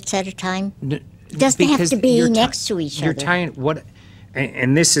 units at a time? Doesn't have Because to be you're ti- next to each You're other. tying what,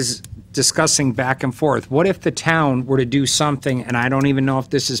 and this is discussing back and forth. What if the town were to do something, and I don't even know if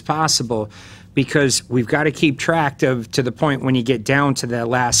this is possible, because we've got to keep track of, to the point when you get down to the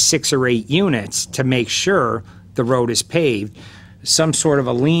last 6 or 8 units, to make sure the road is paved. Some sort of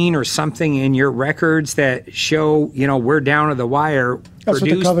a lien or something in your records that show, we're down to the wire. That's what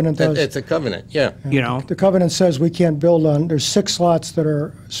the covenant does. It's a covenant, yeah. The covenant says we can't build on, there's 6 lots that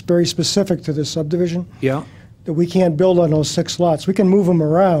are very specific to this subdivision, Yeah. that we can't build on those 6 lots. We can move them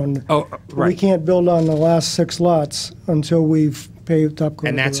around. Oh, but we right. can't build on the last 6 lots until we've paved top coat.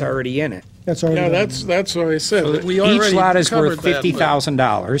 And of the that's road. already in it. That's already Yeah, done. that's what I said. that we Each already lot is covered worth that, but-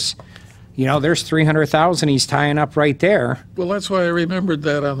 $50,000. There's $300,000 he's tying up right there. Well, that's why I remembered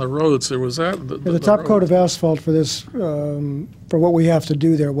that on the roads. There was that. The top coat of asphalt for this, for what we have to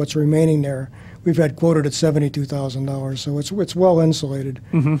do there, what's remaining there, we've had quoted at $72,000, so it's well insulated.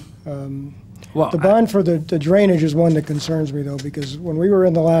 Well, The bond for the drainage is one that concerns me, though, because when we were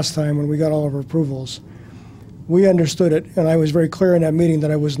in the last time, when we got all of our approvals, we understood it, and I was very clear in that meeting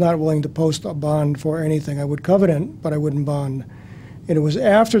that I was not willing to post a bond for anything. I would covenant, but I wouldn't bond. And it was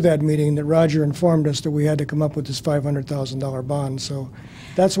after that meeting that Roger informed us that we had to come up with this $500,000 bond. So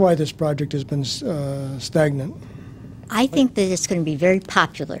that's why this project has been stagnant. I think that it's going to be very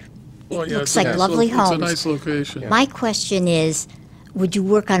popular. Well, It yeah, looks it's a like nice lovely It's homes. a nice location. My question is, would you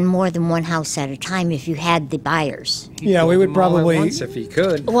work on more than one house at a time if you had the buyers? Yeah, we would All at probably, once if he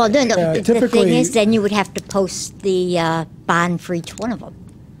could. Well, no. The thing typically- is, then you would have to post the bond for each one of them.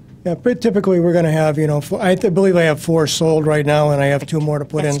 yeah, but typically we're going to have, I believe I have 4 sold right now, and I have 2 more to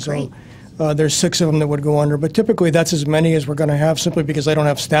put in. That's great. So there's 6 of them that would go under. But typically that's as many as we're going to have, simply because I don't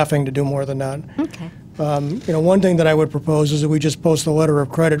have staffing to do more than that. Okay. One thing that I would propose is that we just post a letter of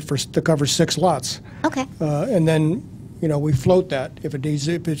credit to cover 6 lots. Okay. And then, we float that. If it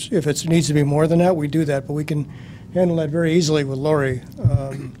needs to be more than that, we do that. But we can handle that very easily with Lori.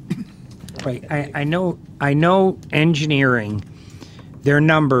 Right. I know engineering, their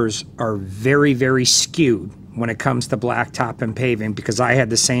numbers are very, very skewed when it comes to blacktop and paving, because I had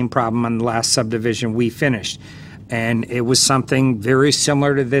the same problem on the last subdivision we finished. And it was something very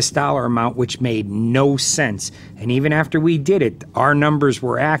similar to this dollar amount, which made no sense. And even after we did it, our numbers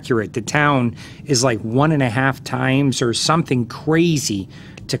were accurate. The town is like 1.5 times or something crazy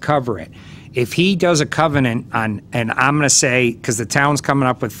to cover it. If he does a covenant on, and I'm going to say, because the town's coming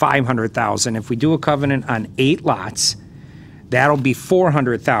up with 500,000, if we do a covenant on 8 lots, that'll be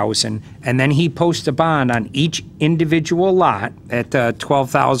 400,000, and then he posts a bond on each individual lot at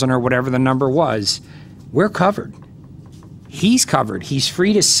 12,000 or whatever the number was, we're covered. He's covered. He's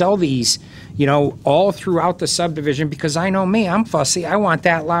free to sell these, you know, all throughout the subdivision, because I know me, I'm fussy. I want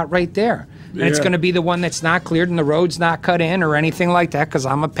that lot right there. And it's Yeah. going to be the one that's not cleared and the road's not cut in or anything like that, because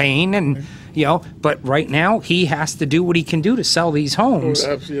I'm a pain and, you know, but right now he has to do what he can do to sell these homes.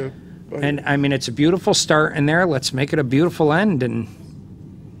 Oh, yeah. And I mean, it's a beautiful start in there. Let's make it a beautiful end and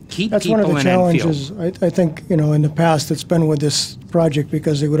keep That's one people of the in Enfield. challenges, I think, you know, in the past, it's been with this project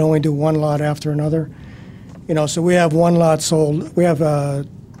because they would only do one lot after another. You know, so we have 1 lot sold, we have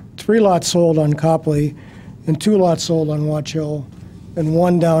 3 lots sold on Copley and 2 lots sold on Watch Hill and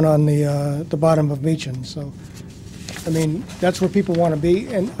 1 down on the bottom of Meacham. So, I mean, that's where people want to be.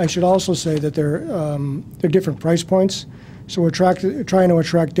 And I should also say that they're different price points. So we're trying to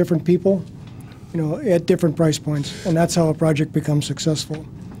attract different people, you know, at different price points, and that's how a project becomes successful.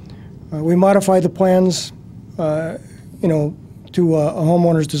 We modify the plans, you know, to a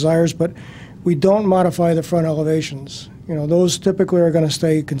homeowner's desires, but we don't modify the front elevations. You know, those typically are going to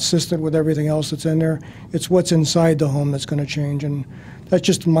stay consistent with everything else that's in there. It's what's inside the home that's going to change, and that's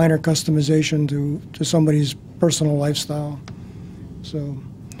just a minor customization to somebody's personal lifestyle. So.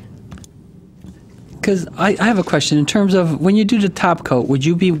 Because I have a question. In terms of when you do the top coat, would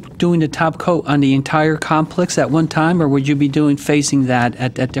you be doing the top coat on the entire complex at one time, or would you be phasing that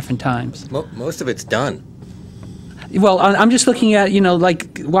at different times? Most of it's done. Well, I'm just looking at, you know,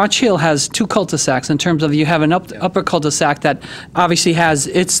 like Watch Hill has 2 cul-de-sacs in terms of you have an upper cul-de-sac that obviously has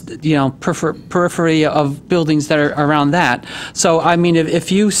its, you know, periphery of buildings that are around that. So, I mean,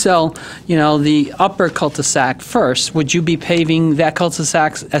 if you sell, you know, the upper cul-de-sac first, would you be paving that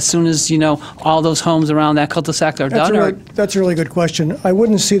cul-de-sac as soon as, you know, all those homes around that cul-de-sac are done? That's a really good question. I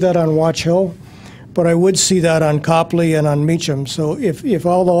wouldn't see that on Watch Hill, but I would see that on Copley and on Meacham. So if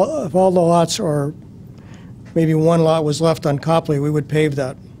all the lots are, maybe 1 lot was left on Copley, we would pave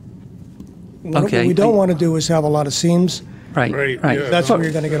that. What we don't want to do is have a lot of seams. Right. Yeah. That's where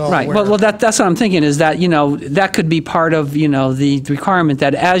you're going to get all Right. the wear. Well, that's what I'm thinking is that, you know, that could be part of, you know, the requirement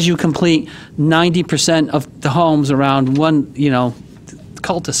that as you complete 90% of the homes around one, you know,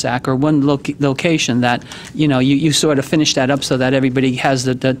 cul-de-sac or one location, that, you know, you sort of finish that up so that everybody has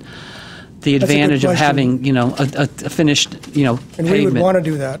the advantage of having, you know, a finished, you know, And pavement. we would want to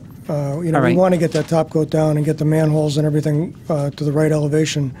do that. You know, All right. we want to get that top coat down and get the manholes and everything to the right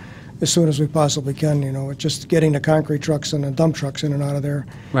elevation as soon as we possibly can. You know, it's just getting the concrete trucks and the dump trucks in and out of there.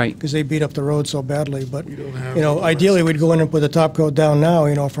 Right. Because they beat up the road so badly. But, you know, ideally we'd go in and put the top coat down now,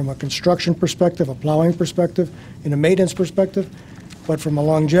 you know, from a construction perspective, a plowing perspective, and a maintenance perspective. But from a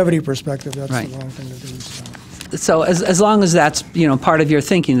longevity perspective, that's Right. the wrong thing to do. So as long as that's, you know, part of your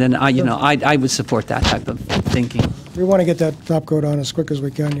thinking, then I would support that type of thinking. We want to get that top coat on as quick as we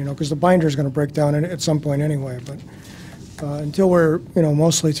can, you know, because the binder is going to break down at some point anyway. But until we're, you know,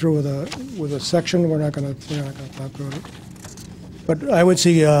 mostly through with a section, we're not going to top coat it. But I would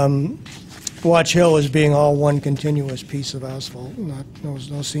see Watch Hill as being all one continuous piece of asphalt, no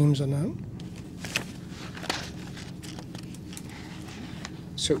seams in that.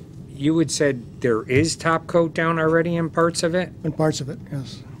 So you had said there is top coat down already in parts of it? In parts of it,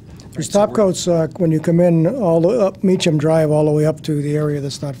 yes. There's top coats when you come in all the up Meacham Drive all the way up to the area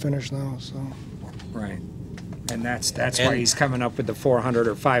that's not finished now. So. Right. And that's why he's coming up with the 400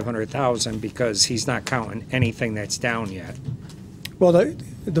 or 500,000, because he's not counting anything that's down yet. Well, the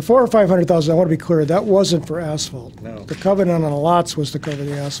 400,000 or 500,000, I want to be clear, that wasn't for asphalt. No. The covenant on the lots was to cover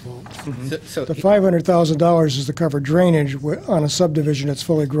the asphalt. So The $500,000 is to cover drainage on a subdivision that's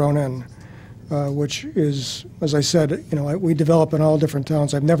fully grown in, which is, as I said, you know, we develop in all different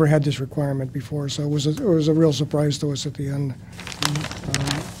towns. I've never had this requirement before, so it was a real surprise to us at the end.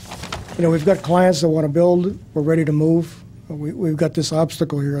 You know, we've got clients that want to build. We're ready to move. We've got this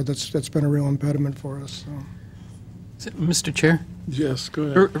obstacle here that's been a real impediment for us. So. Mr. Chair? Yes, go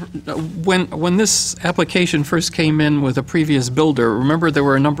ahead. When this application first came in with a previous builder, remember there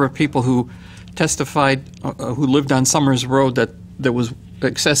were a number of people who testified, who lived on Summers Road, that there was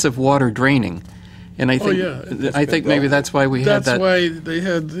excessive water draining. And I think, I think maybe that's why we had that. That's why they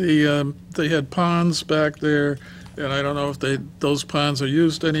had they had ponds back there, and I don't know if those ponds are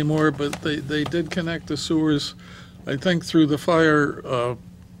used anymore, but they did connect the sewers, I think, through the fire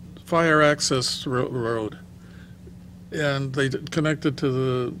access road. and they connected to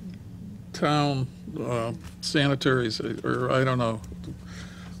the town sanitaries, or I don't know,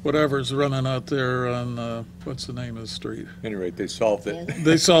 whatever's running out there on, what's the name of the street? Anyway, they solved it.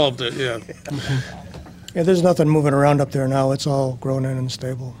 They solved it, yeah. Yeah, there's nothing moving around up there now. It's all grown in and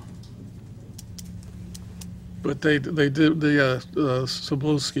stable. But they did,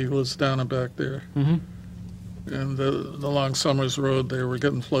 Sobolski was down and back there. And along Summers Road, they were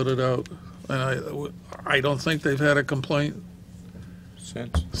getting flooded out. And I don't think they've had a complaint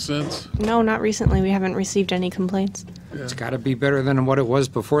since. No, not recently. We haven't received any complaints. It's got to be better than what it was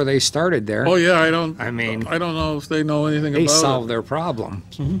before they started there. Oh, yeah, I don't know if they know anything about it. They solved their problem.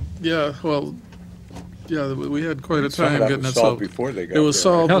 Yeah, well, yeah, we had quite a Some of time that getting was it solved solved. before they got It was there.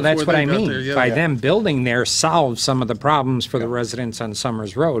 solved No, that's before what they I got mean. there, yeah. By them building there solved some of the problems for the residents on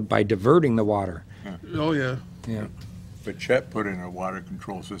Summers Road by diverting the water. Oh, yeah. Yeah. But Chet put in a water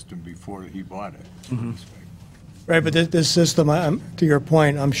control system before he bought it. Right, but this system, to your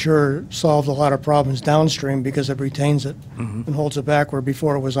point, I'm sure solved a lot of problems downstream because it retains it and holds it back where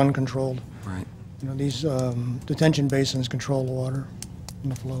before it was uncontrolled. Right. You know, these detention basins control the water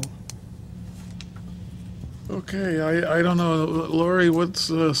and the flow. Okay, I don't know. Lori, what's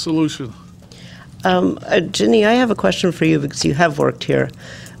the solution? Ginny, I have a question for you because you have worked here.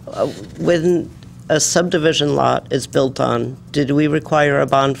 When a subdivision lot is built on, did we require a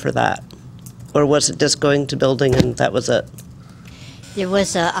bond for that? Or was it just going to building and that was it? There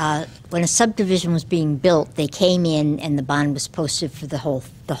was when a subdivision was being built, they came in and the bond was posted for the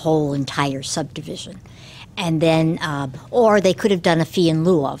whole entire subdivision. And then, or they could have done a fee in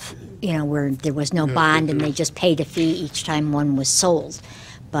lieu of, you know, where there was no bond and they just paid a fee each time one was sold.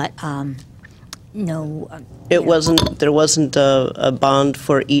 But no. There wasn't a bond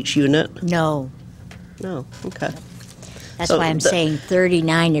for each unit? No. No, okay. That's So why I'm the- saying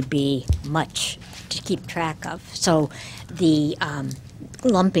 39 would be much to keep track of. So the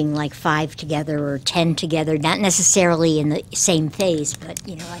lumping like 5 together or 10 together, not necessarily in the same phase, but,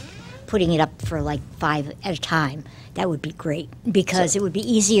 you know, like putting it up for like 5 at a time, that would be great because it would be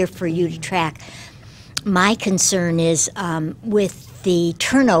easier for you to track. My concern is with the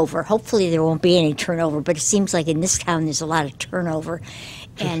turnover, hopefully there won't be any turnover, but it seems like in this town there's a lot of turnover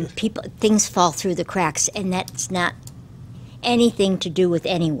and things fall through the cracks, and that's not anything to do with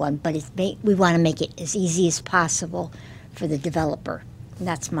anyone, but we want to make it as easy as possible for the developer. And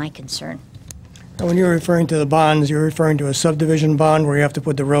that's my concern. And when you're referring to the bonds, you're referring to a subdivision bond where you have to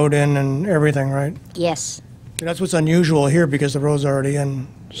put the road in and everything, right? Yes. That's what's unusual here because the road's already in.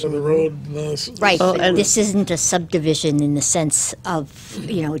 So the road... Right, Oh, but and- this isn't a subdivision in the sense of,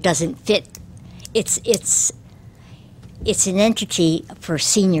 you know, it doesn't fit. It's an entity for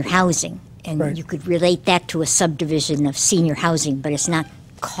senior housing, and Right. you could relate that to a subdivision of senior housing, but it's not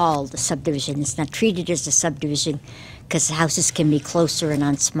called a subdivision. It's not treated as a subdivision because the houses can be closer and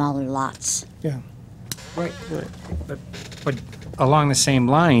on smaller lots. Yeah. Right. But along the same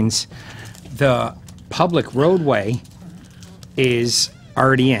lines, the public roadway is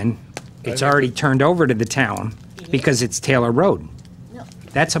already in. It's already turned over to the town because it's Taylor Road.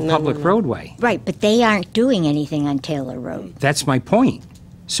 That's a public roadway. Right, but they aren't doing anything on Taylor Road. That's my point.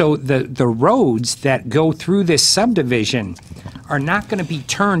 So the roads that go through this subdivision are not going to be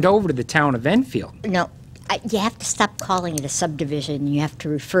turned over to the town of Enfield. No, you have to stop calling it a subdivision. You have to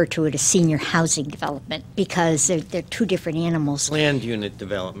refer to it as senior housing development because they're two different animals. Land unit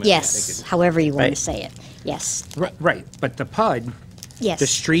development. I Yes, think however you want Right. to say it. Yes. Right, but the PUD, Yes. the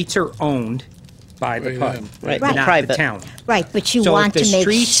streets are owned by the PUD, Right, Right. not private. the town. Right, but you So want if to the make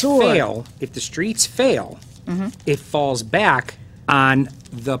streets sure. fail, if the streets fail, it falls back on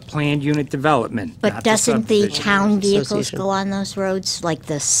the planned unit development, But not doesn't the subdivision. town vehicles Association. go on those roads, like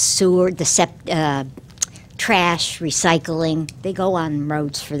the sewer, trash, recycling? They go on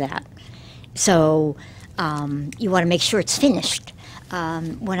roads for that. So you want to make sure it's finished.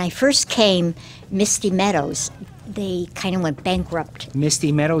 When I first came, Misty Meadows, they kind of went bankrupt.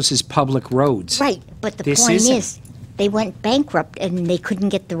 Misty Meadows is public roads. Right, but the This point isn't. is, they went bankrupt and they couldn't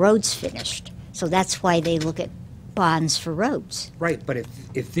get the roads finished. So that's why they look at bonds for roads. Right, but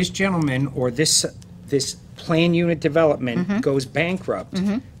if this gentleman or this plan unit development goes bankrupt,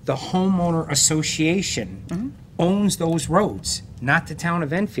 the homeowner association owns those roads, not the town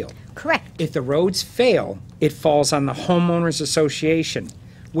of Enfield. Correct. If the roads fail, it falls on the homeowners association.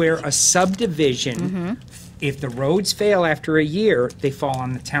 Where a subdivision, if the roads fail after a year, they fall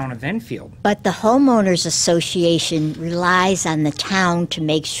on the town of Enfield. But the homeowners association relies on the town to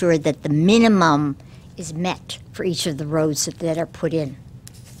make sure that the minimum is met for each of the roads that are put in.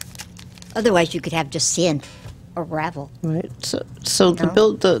 Otherwise, you could have just sand. or gravel. Right. So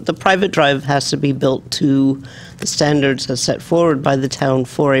the private drive has to be built to the standards as set forward by the town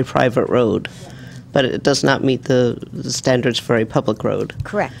for a private road, but it does not meet the standards for a public road.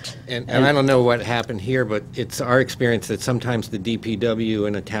 Correct. And I don't know what happened here, but it's our experience that sometimes the DPW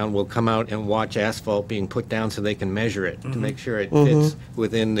in a town will come out and watch asphalt being put down so they can measure it to make sure it fits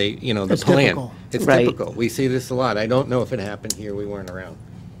within the, the It's plan. typical. It's Right. typical. We see this a lot. I don't know if it happened here. We weren't around.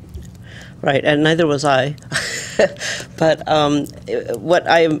 Right, and neither was I. But what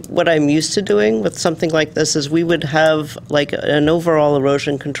I'm used to doing with something like this is we would have like an overall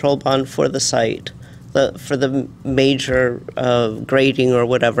erosion control bond for the site, for the major grading or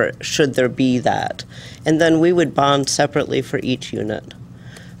whatever, should there be that, and then we would bond separately for each unit.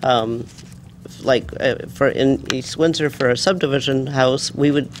 For in East Windsor for a subdivision house,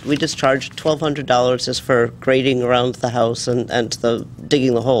 we just charge $1,200 just for grading around the house and the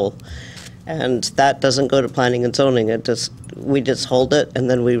digging the hole. And that doesn't go to planning and zoning. We just hold it, and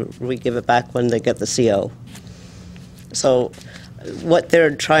then we give it back when they get the CO. So what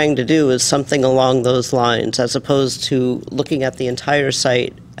they're trying to do is something along those lines, as opposed to looking at the entire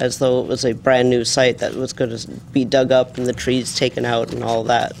site as though it was a brand-new site that was going to be dug up and the trees taken out and all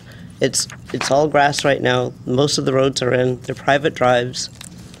that. It's all grass right now. Most of the roads are in. They're private drives.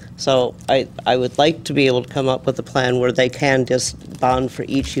 So I would like to be able to come up with a plan where they can just bond for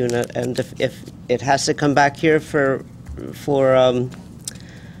each unit, and if it has to come back here for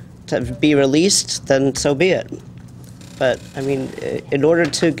to be released, then so be it. But I mean, in order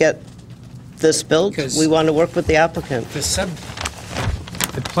to get this built, we want to work with the applicant.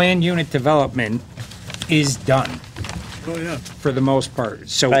 The planned unit development is done. Oh, yeah. For the most part.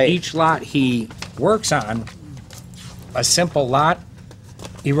 So Right. each lot he works on, a simple lot,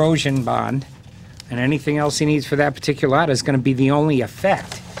 erosion bond, and anything else he needs for that particular lot is going to be the only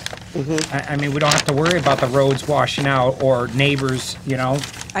effect. I mean, we don't have to worry about the roads washing out or neighbors,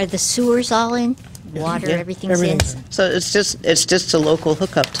 Are the sewers all in? Water, Yeah, everything's in? So it's just a local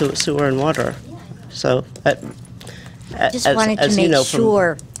hookup to sewer and water. So Just wanted to as you make know from-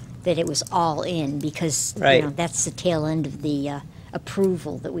 sure that it was all in, because, Right. that's the tail end of the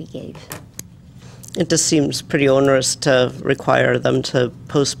approval that we gave. It just seems pretty onerous to require them to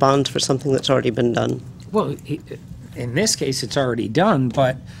post bonds for something that's already been done. well, in this case, it's already done,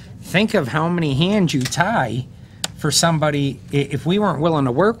 but think of how many hands you tie for somebody. If we weren't willing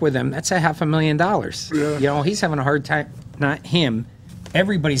to work with him, that's $500,000. Yeah. He's having a hard time, not him,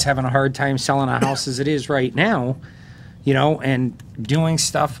 everybody's having a hard time selling a house as it is right now, and doing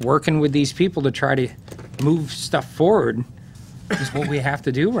stuff, working with these people to try to move stuff forward is what we have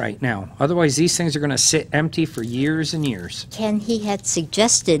to do right now. Otherwise, these things are going to sit empty for years and years. Ken, he had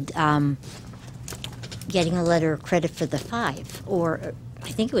suggested getting a letter of credit for the 5, or I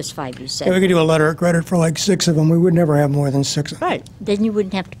think it was 5 you said. Yeah, we could do a letter of credit for like 6 of them. We would never have more than 6 of them. Right, then you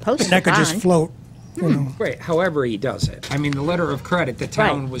wouldn't have to post And a that could just bond. float, you know. Right, however he does it. I mean, the letter of credit, the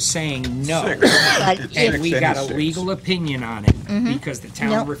town was saying no. But And we got a 6. legal opinion on it because the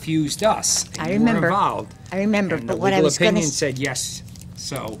town Nope. refused us. and I you were remember. involved. I remember, And but the what I legal was going opinion to, said yes.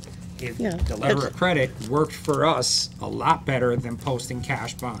 So if Yeah, the letter it's- of credit worked for us a lot better than posting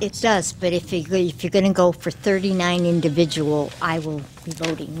cash bonds. it does, but if you're going to go for 39 individual, I will be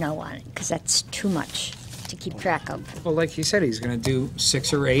voting no on it, because that's too much to keep track of. Well, like he said, he's going to do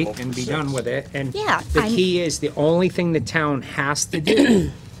 6 or 8 and be done with it. And Yeah, the I'm- key is the only thing the town has to do,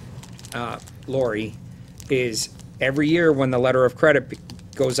 Lori, is every year when the letter of credit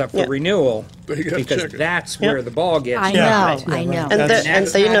goes up for Yeah. renewal, They gotta because check it. that's Yeah. where the ball gets. I dropped. know, I know. And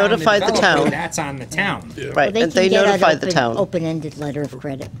That's they not on the notify the developer, town. That's on the town. Right, They and can they get notify an the town. open-ended letter of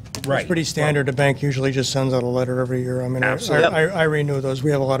credit. Right. It's pretty standard. The bank usually just sends out a letter every year. I mean, Absolutely. I renew those. We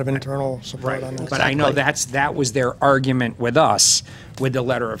have a lot of internal support Right, on that. but I know that was their argument with us, with the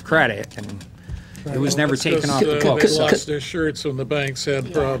letter of credit, and it was never taken off the They books. lost their shirts when the banks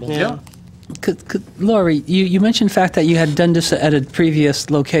had problems. Yeah. Lori, you mentioned the fact that you had done this at a previous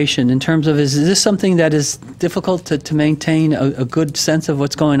location. In terms of, is this something that is difficult to maintain a good sense of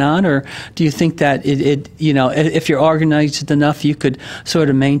what's going on, or do you think that if you're organized enough, you could sort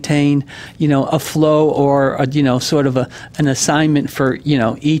of maintain, a flow or sort of an assignment for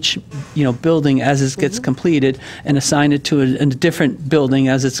each building as it gets completed, and assign it to a different building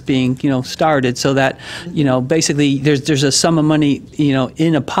as it's being started, so that basically there's a sum of money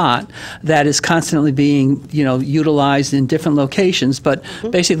in a pot that is constantly being, utilized in different locations, but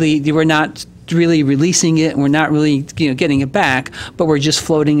basically we're not really releasing it, and we're not really, getting it back, but we're just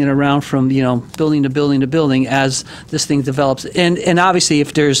floating it around from, building to building to building as this thing develops. And obviously,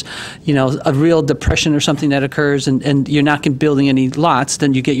 if there's, a real depression or something that occurs, and you're not building any lots,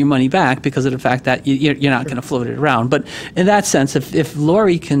 then you get your money back because of the fact that you're not going to float it around. But in that sense, if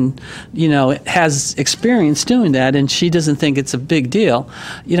Lori can, has experience doing that, and she doesn't think it's a big deal,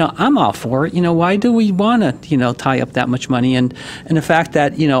 I'm all for it. Why do we want to, tie up that much money? And the fact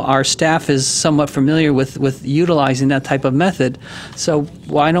that, our staff is somewhat familiar with utilizing that type of method. So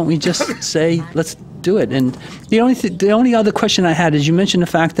why don't we just say, let's do it? And the only other question I had is, you mentioned the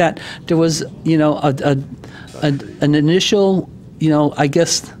fact that there was, an initial, I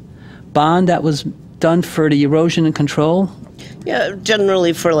guess, bond that was done for the erosion and control. Yeah,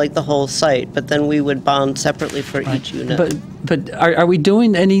 generally for like the whole site, but then we would bond separately for each unit. But are we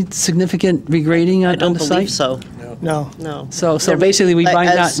doing any significant regrading on the site? I don't believe so. No. No. So There may- basically, we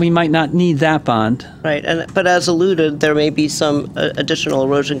as- might not need that bond. Right, but as alluded, there may be some additional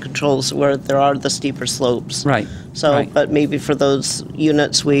erosion controls where there are the steeper slopes. Right. So, right. but maybe for those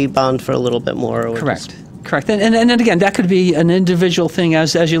units, we bond for a little bit more. Or Correct. Correct. And then again, that could be an individual thing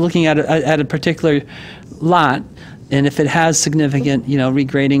as you're looking at a particular lot. And if it has significant,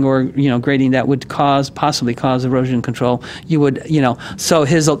 regrading or, grading that would possibly cause erosion control, you would, so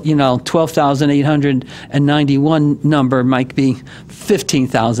his, $12,891 number might be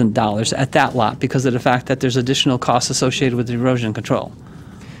 $15,000 at that lot because of the fact that there's additional costs associated with the erosion control.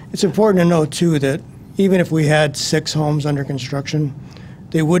 It's important to note, too, that even if we had 6 homes under construction,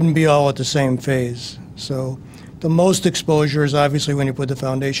 they wouldn't be all at the same phase. So the most exposure is obviously when you put the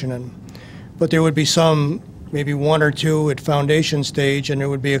foundation in. But there would be some, maybe 1 or 2 at foundation stage, and there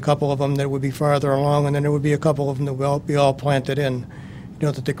would be a couple of them that would be farther along, and then there would be a couple of them that will be all planted in.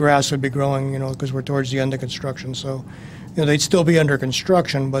 That the grass would be growing, because we're towards the end of construction. So, they'd still be under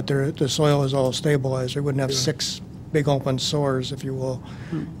construction, but the soil is all stabilized. They wouldn't have 6 big open sores, if you will,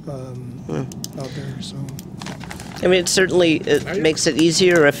 out there. So. I mean, it makes it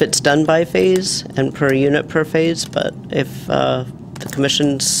easier if it's done by phase and per unit per phase, but if the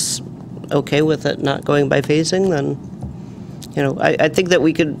commission's okay with it not going by phasing, then, I think that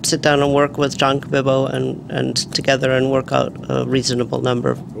we could sit down and work with John Cabibbo and together and work out a reasonable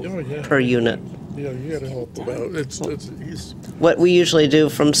number per unit. Yeah, you gotta help them out. It's What we usually do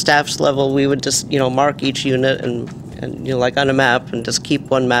from staff's level, we would just, mark each unit and like on a map, and just keep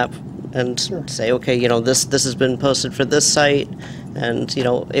one map and say, okay, this has been posted for this site, and,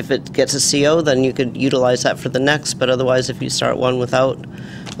 if it gets a CO, then you could utilize that for the next, but otherwise, if you start one without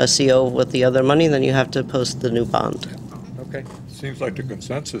a CO with the other money, then you have to post the new bond. Okay. Seems like the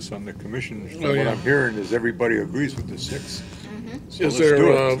consensus on the commission, from Oh, what yeah. I'm hearing, is everybody agrees with the 6. So Is let's there,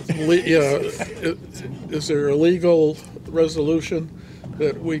 do it. is there a legal resolution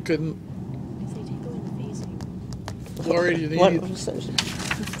that we can, Lori, do you What- need?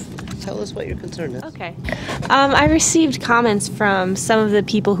 Tell us what your concern is. Okay. I received comments from some of the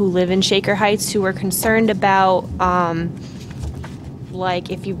people who live in Shaker Heights who were concerned about, like,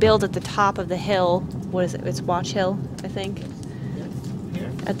 if you build at the top of the hill, what is it? It's Watch Hill, I think.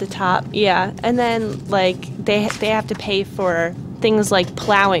 At the top, yeah. And then, like, they have to pay for things like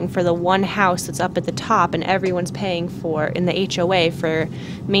plowing for the one house that's up at the top, and everyone's paying for, in the HOA, for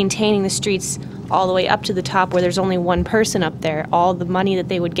maintaining the streets all the way up to the top where there's only one person up there. All the money that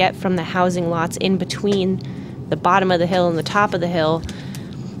they would get from the housing lots in between the bottom of the hill and the top of the hill,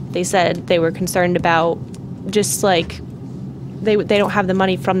 they said they were concerned about just like they don't have the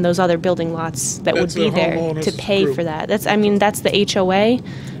money from those other building lots that would That's be the there homeowners to pay group. for that. That's the HOA.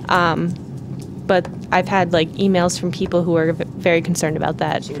 But I've had like emails from people who are very concerned about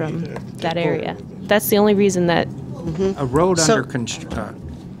that from that area. That's the only reason that A road So- under construction,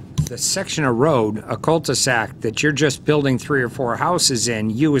 the section of road, a cul-de-sac that you're just building 3 or 4 houses in,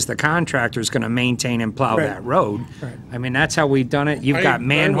 you as the contractor is going to maintain and plow Right. that road. Right. I mean, that's how we've done it. You've I got would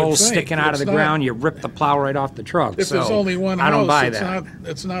manholes think. sticking out of the It's not- ground, you rip the plow right off the truck. If there's So, only one I don't house, buy it's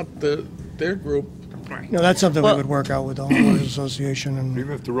that. not their group. That's something Well- we would work out with the homeowners association and.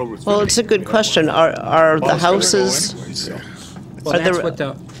 Even if the road was. Well, it's a good question. Are the houses, Well, Are that's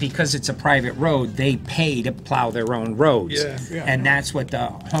there- because it's a private road, they pay to plow their own roads. Yeah. And that's what the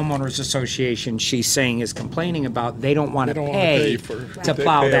homeowners association, she's saying, is complaining about. They don't want They to don't wanna pay pay for- to They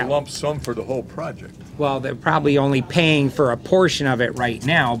plow pay a that. lump sum for the whole project. Well, they're probably only paying for a portion of it right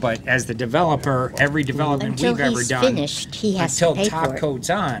now, but as the developer, every development Until we've ever he's done. finished, he has to Until pay top for it. coat's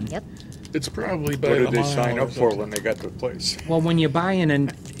on. Yep. It's probably by What the did they sign mile up or for something. when they got the place? Well, when you buy in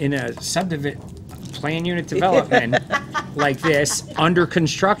a subdivision, plan unit development like this, under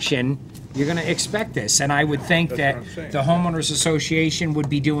construction, You're going to expect this, and I would think That's what that I'm saying. the homeowners association would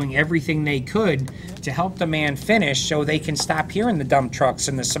be doing everything they could to help the man finish so they can stop hearing the dump trucks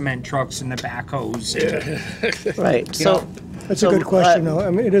and the cement trucks and the backhoes. Right, You so. know, That's a good question, though.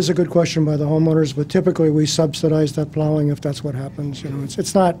 I mean, it is a good question by the homeowners, but typically we subsidize that plowing if that's what happens. You know,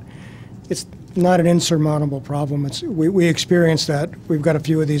 it's not an insurmountable problem. We experience that. We've got a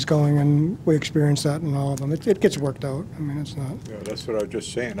few of these going, and we experience that in all of them. It gets worked out. I mean, it's not. Yeah, that's what I was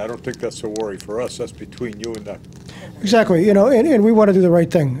just saying. I don't think that's a worry for us. That's between you and the. Exactly, you know, and we want to do the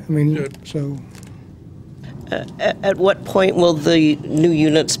right thing. I mean, so. At what point will the new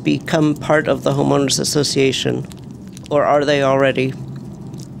units become part of the homeowners association? Or are they already?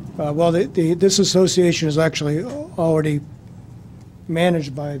 Well, this association is actually already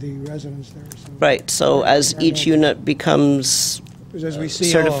managed by the residents there. So Right, so as each unit becomes as we see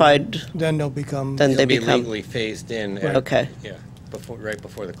certified, then they'll become. then they It'll be become. legally phased in. Okay. Yeah, right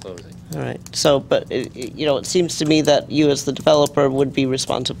before the closing. All right, so, but, it seems to me that you as the developer would be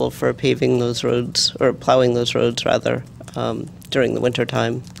responsible for paving those roads, or plowing those roads, rather, during the winter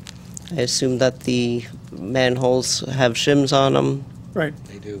time. I assume that the manholes have shims on them. Right.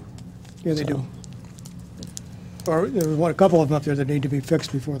 They do. Yeah, they do. Or there was a couple of them up there that need to be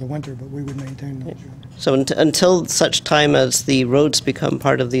fixed before the winter, but we would maintain those. So until such time as the roads become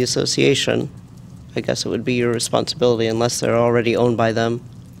part of the association, I guess it would be your responsibility unless they're already owned by them.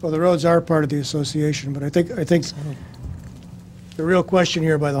 Well, the roads are part of the association, but I think the real question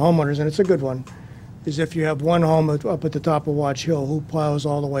here by the homeowners, and it's a good one, is if you have one home up at the top of Watch Hill, who plows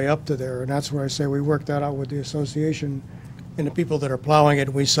all the way up to there? And that's where I say we work that out with the association, and the people that are plowing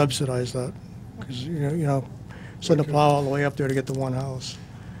it, we subsidize that. Because, send a plow all the way up there to get the one house.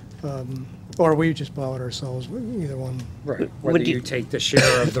 Or we just plow it ourselves, either one. Right. Whether you take the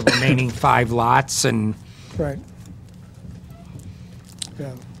share of the remaining 5 lots and. Right.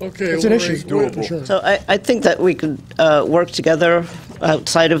 Yeah. Okay, It's an issue, Lori, for sure. So I think that we could work together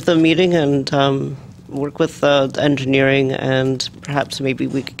outside of the meeting and work with engineering, and perhaps maybe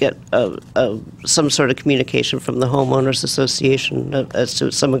we could get some sort of communication from the homeowners association as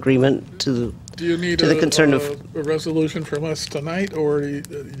to some agreement to Do you need the concern of. a resolution from us tonight, or a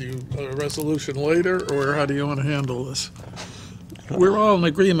resolution later, or how do you want to handle this? We're all in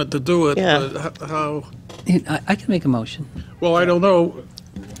agreement to do it, Yeah. but how? I can make a motion. Well, I don't know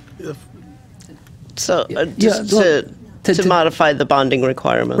if. So Yeah, just well, to modify the bonding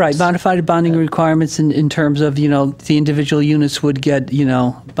requirements. Right, modified bonding requirements in terms of, the individual units would get,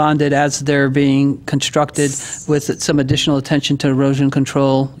 bonded as they're being constructed with some additional attention to erosion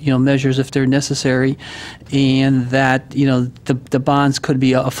control, measures if they're necessary, and that, the bonds could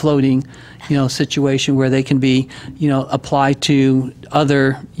be a floating, situation where they can be, applied to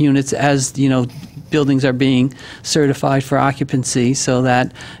other units as, buildings are being certified for occupancy, so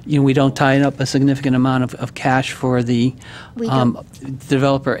that we don't tie up a significant amount of cash for the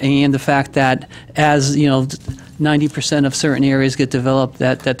developer, and the fact that as 90% of certain areas get developed,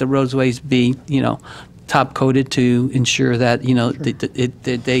 that the roadways be top coated to ensure that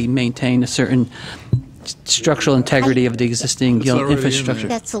they maintain a certain structural integrity of the existing infrastructure.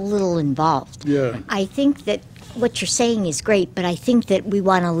 That's a little involved. Yeah. I think that what you're saying is great, but I think that we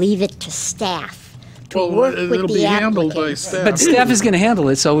want to leave it to staff to Well, work with it'll the be handled by applicants. staff. But staff is going to handle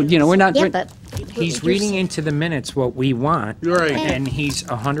it, so we're not. Yeah, but He's reading into the minutes what we want. Right. And he's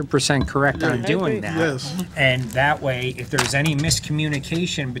 100% correct on doing that. Yes. And that way, if there's any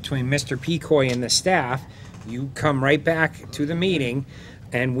miscommunication between Mr. Pecoy and the staff, you come right back to the meeting,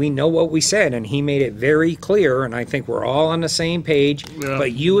 and we know what we said, and he made it very clear, and I think we're all on the same page. Yeah.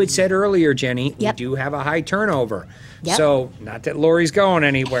 But you had said earlier, Jenny, Yep. we do have a high turnover. Yep. So, not that Lori's going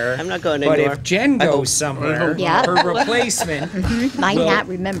anywhere. I'm not going But anywhere. if Jen I hope- goes somewhere, Yeah. her replacement. might Well, not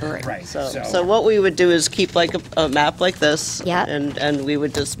remember it. Right. So what we would do is keep like a map like this. Yeah. And we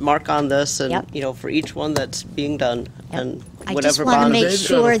would just mark on this and, Yep. for each one that's being done and I whatever just want to bond. make They've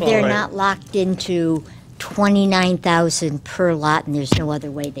sure gotta they're follow. not locked into 29,000 per lot, and there's no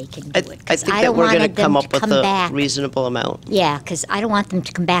other way they can do I it. 'Cause think that don't we're going to want them come up with come a back. reasonable amount. Yeah, because I don't want them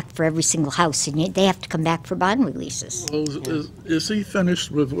to come back for every single house, and they have to come back for bond releases. Well, is he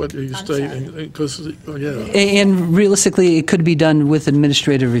finished with what he's stating? Because, yeah. And realistically, it could be done with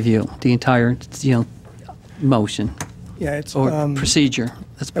administrative review, the entire, motion Yeah, it's. or procedure.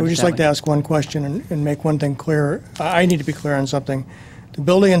 Let's I put would it just that like to way. ask one question and make one thing clear. I need to be clear on something. The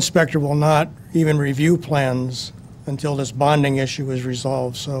building inspector will not even review plans until this bonding issue is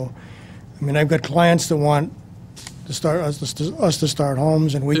resolved. So, I mean, I've got clients that want to start, us to start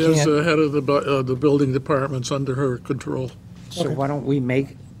homes, and we He is can't. the head of the building department's under her control. So why don't we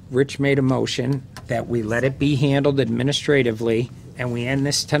Rich made a motion that we let it be handled administratively, and we end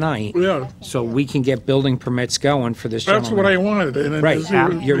this tonight. Yeah. So we can get building permits going for this That's gentleman. what I wanted. And then Right,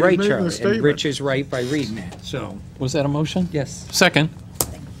 you're right, made the Charlie, and statement. Rich is right by reading it, so. Was that a motion? Yes. Second.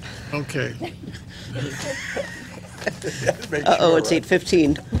 Okay. Uh-oh, it's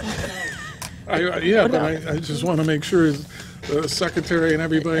 8:15. Yeah, but I just want to make sure the secretary and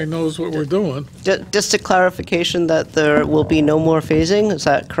everybody knows what we're doing. Just a clarification that there will be no more phasing, is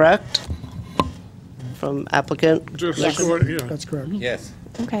that correct? From applicant? Just Yes. yeah. That's correct. Yes.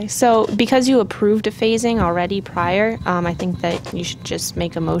 Okay, so because you approved a phasing already prior, I think that you should just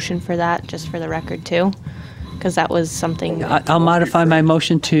make a motion for that, just for the record too, because that was something. I'll modify my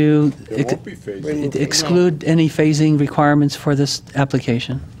motion to There won't be phasing. exclude any phasing requirements for this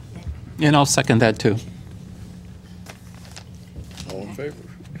application. And I'll second that, too. All in favor?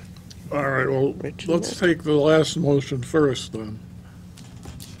 All right, well, let's take the last motion first then.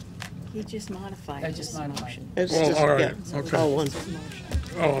 He just modified his motion. It's Well, just, all right, yeah, okay. all one.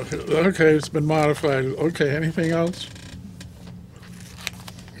 Oh, okay, it's been modified. Okay, anything else?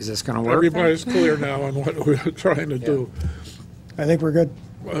 Is this gonna work? Everybody's clear now on what we're trying to do. I think we're good.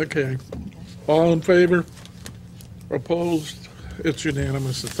 Okay. All in favor? Opposed? It's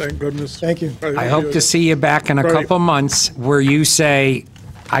unanimous, thank goodness. Thank you. I hope to see you back in a Right. couple months where you say,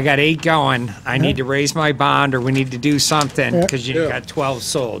 I got 8 going, I need to raise my bond, or we need to do something, Yeah. because you Yeah. got 12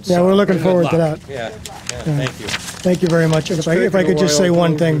 sold. Yeah, So, we're looking good forward to luck. that. Yeah, thank you. Thank you very much. And if I taken could a just while say to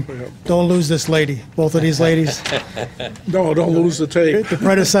one move thing, it. don't lose this lady, both of these ladies. No, don't lose the tape. The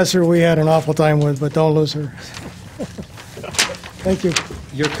predecessor we had an awful time with, but don't lose her. Thank you.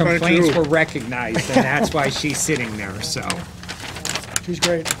 Your complaints you. were recognized, and that's why she's sitting there, so. She's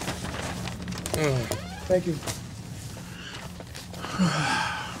great. Thank you.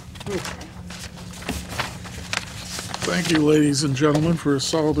 Thank you, ladies and gentlemen, for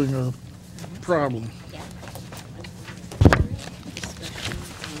solving a problem.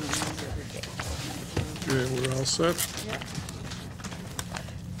 Okay, we're all set?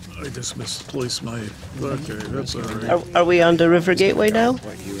 I just misplaced my, okay, that's all right. Are we on to River Gateway now?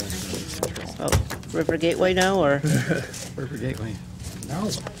 Oh, River Gateway now, or? River Gateway. No,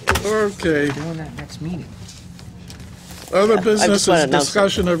 Okay, doing that next meeting. other business wanna is announce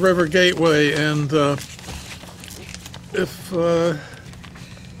discussion of River Gateway, and if,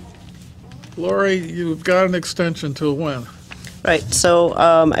 Lori, you've got an extension till when? Right, so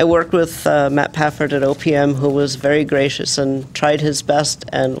I worked with Matt Pafford at OPM, who was very gracious and tried his best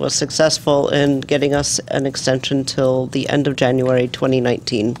and was successful in getting us an extension till the end of January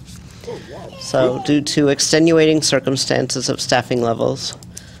 2019. So due to extenuating circumstances of staffing levels.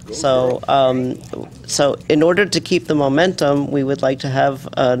 So, so in order to keep the momentum, we would like to have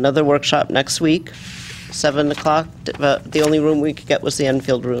another workshop next week, 7 o'clock. The only room we could get was the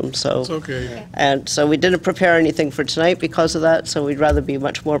Enfield room, so. It's okay. And so we didn't prepare anything for tonight because of that, so we'd rather be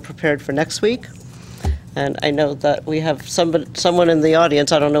much more prepared for next week. And I know that we have someone in the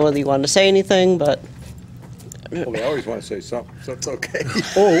audience, I don't know whether you want to say anything, but. Well, they always want to say something, so it's okay.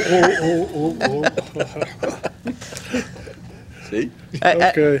 See?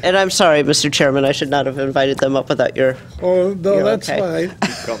 Okay. And I'm sorry, Mr. Chairman, I should not have invited them up without your. Oh, no, You're that's okay.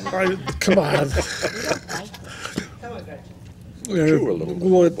 fine. Come on.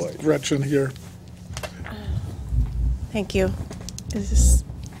 We'll let Gretchen here. Thank you. Is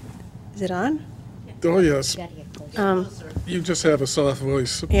it on? Oh, yes. Um, You just have a soft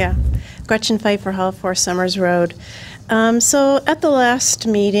voice. Yeah. Gretchen Pfeiffer, Hall 4 Summers Road. So at the last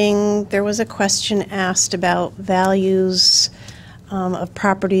meeting, there was a question asked about values of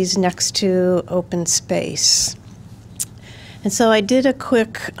properties next to open space. And so I did a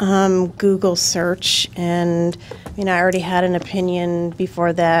quick Google search, and I already had an opinion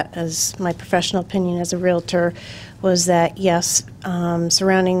before that, as my professional opinion as a realtor was that yes,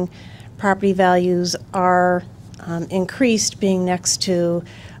 surrounding property values are increased being next to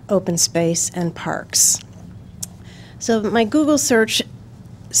open space and parks. So my Google search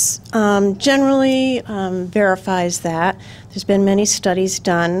generally verifies that. There's been many studies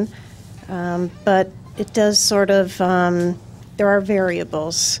done, but it does sort of, there are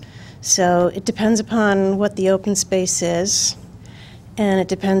variables. So it depends upon what the open space is, and it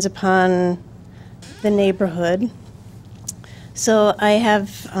depends upon the neighborhood. So I have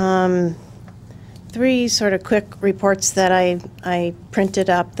 3 sort of quick reports that I printed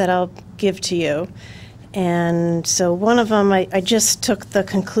up that I'll give to you. And so one of them, I just took the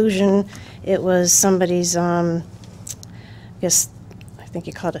conclusion. It was somebody's, I think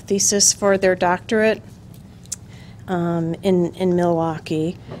you call it a thesis for their doctorate in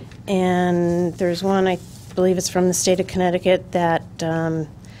Milwaukee. And there's one, I believe it's from the state of Connecticut, that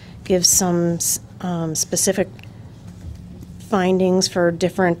gives some specific findings for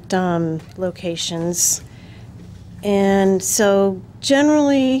different locations. And so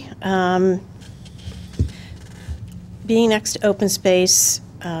generally, being next to open space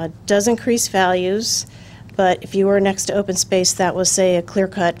does increase values, but if you were next to open space that was, say, a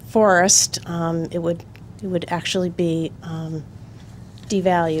clear-cut forest, it would actually be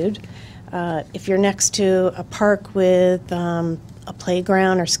devalued. If you're next to a park with a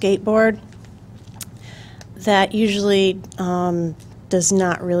playground or skateboard, that usually does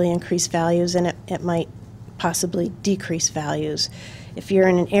not really increase values, and it might possibly decrease values. If you're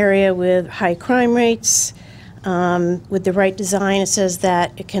in an area with high crime rates, with the right design, it says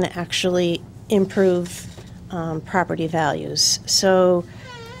that it can actually improve property values. So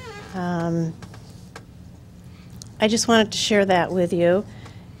I just wanted to share that with you.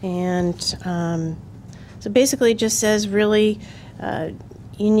 And so basically it just says really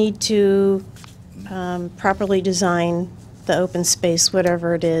you need to properly design the open space,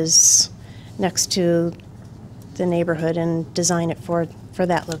 whatever it is, next to the neighborhood, and design it for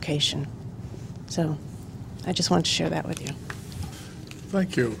that location. So I just wanted to share that with you.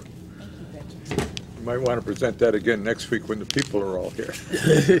 Thank you. You might want to present that again next week when the people are all here.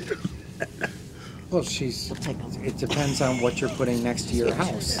 Well, it depends on what you're putting next to your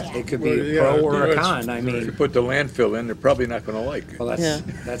house. It could be Well, a yeah, pro or a it's- con. I If you mean, put the landfill in, they're probably not going to like it. well,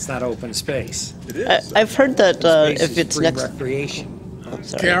 that's not open space. It is. I've heard that Space if is it's free next, recreation.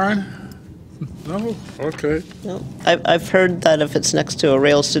 sorry. Karen? No? Okay. No, I've heard that if it's next to a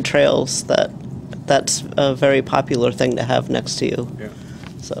rails to trails, that's a very popular thing to have next to you. Yeah.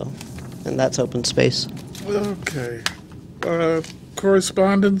 So, and that's open space. Okay.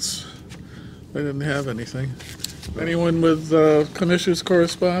 Correspondence? I didn't have anything. Anyone with Commissioners'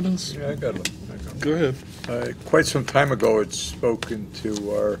 correspondence? Yeah, I got it. Go ahead. Quite some time ago, I'd spoken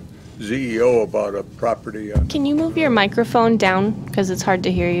to our ZEO about a property on, Can you move your microphone down? Because it's hard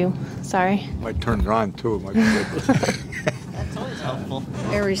to hear you. Sorry. might turn it on too. It might be good. That's always helpful.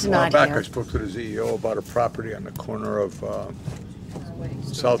 Mary's A while not back, I here. spoke to the ZEO about a property on the corner of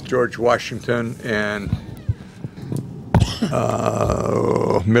South George Washington and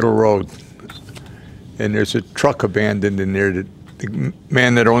Middle Road. And there's a truck abandoned in there. The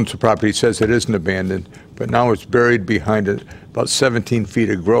man that owns the property says it isn't abandoned, but now it's buried behind about 17 feet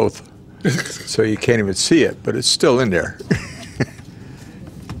of growth, so you can't even see it, but it's still in there.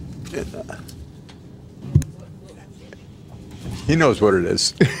 And, he knows what it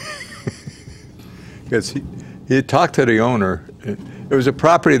is. Because he had talked to the owner. It was a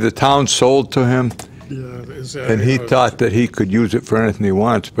property the town sold to him, Yeah, is that, and he thought that he could use it for anything he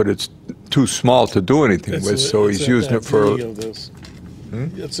wants, but it's too small to do anything with, so he's using it for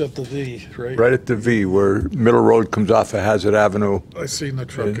It's at the V, right? right at the V where Middle Road comes off of Hazard Avenue, I seen the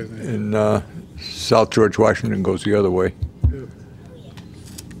truck in there. and South George Washington goes the other way. Yeah.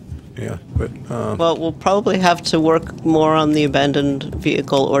 Yeah, but Well, we'll probably have to work more on the abandoned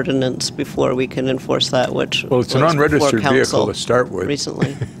vehicle ordinance before we can enforce that, which well, it's an was before unregistered vehicle council to start with.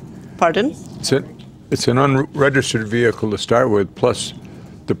 recently. Pardon? It's an unregistered vehicle to start with, plus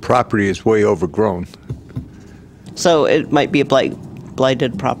the property is way overgrown. So it might be a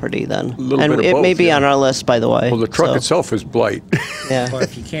blighted property then. Little And bit of it may both, be yeah. on our list, by the way. Well, the truck so, itself is blight, Yeah. Well,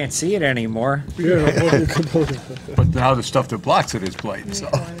 if you can't see it anymore, Yeah, well, but now the stuff that blocks it is blight, so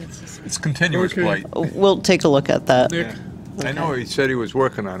it's continuous Okay. blight. We'll take a look at that. Nick? I know he said he was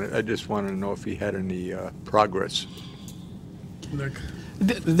working on it. I just wanted to know if he had any progress. Nick?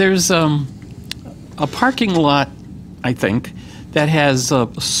 There's a parking lot, I think, that has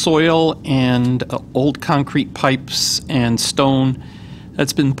soil and old concrete pipes and stone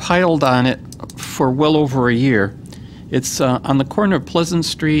that's been piled on it for well over a year. It's on the corner of Pleasant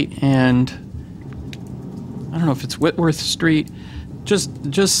Street and I don't know if it's Whitworth Street, just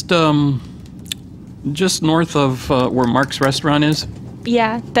north of where Mark's Restaurant is.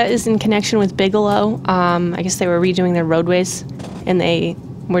 Yeah, that is in connection with Bigelow. I guess they were redoing their roadways, and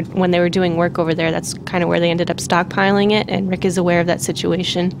when they were doing work over there, that's kind of where they ended up stockpiling it, and Rick is aware of that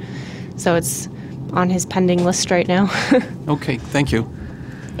situation. So it's on his pending list right now. Okay, thank you.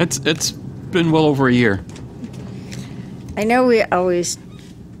 It's been well over a year. I know we always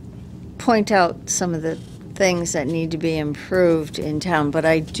point out some of the things that need to be improved in town, but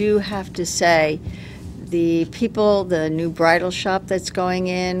I do have to say, the new bridal shop that's going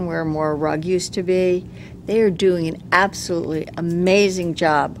in where more rug used to be, they are doing an absolutely amazing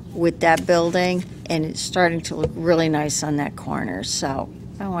job with that building, and it's starting to look really nice on that corner. So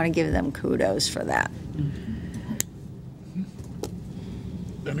I want to give them kudos for that.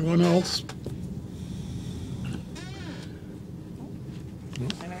 Anyone else?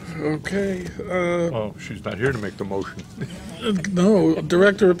 Okay. Oh, she's not here to make the motion. No,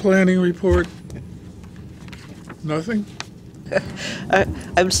 Director of Planning report. Nothing?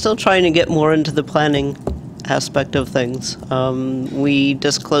 I'm still trying to get more into the planning aspect of things. We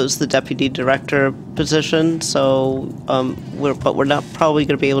disclosed the deputy director position, so we're not probably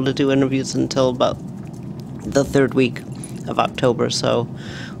going to be able to do interviews until about the third week of October. So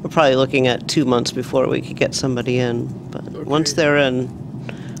we're probably looking at 2 months before we could get somebody in. But once they're in,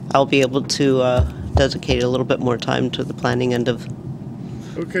 I'll be able to dedicate a little bit more time to the planning end of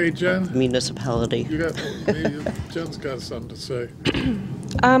Okay, Jen. municipality. Jen's got something to say.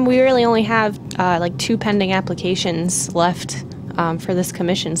 We really only have like 2 pending applications left for this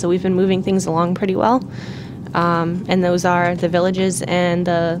commission, so we've been moving things along pretty well. And those are the villages and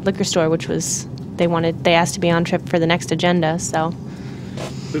the liquor store, which was they asked to be on trip for the next agenda. So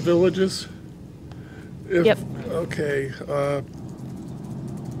The villages? Yep. Okay.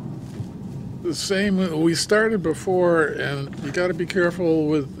 The same, we started before, and you got to be careful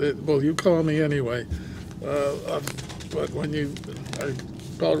with it. Well, you call me anyway. But when you are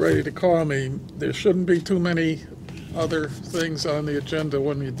about ready to call me, there shouldn't be too many other things on the agenda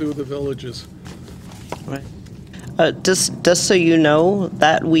when you do the villages. Right. Just so you know,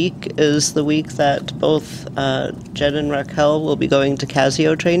 that week is the week that both Jen and Raquel will be going to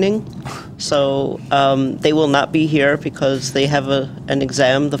Casio training. So they will not be here because they have an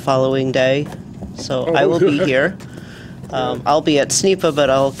exam the following day. So I will be here. I'll be at SNEPA, but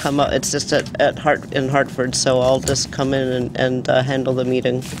I'll come up. It's just in Hartford, so I'll just come in and handle the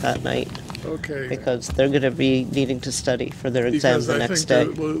meeting that night. Okay. Because they're going to be needing to study for their exam the next day.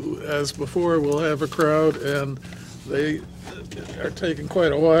 As before, we'll have a crowd, and they are taking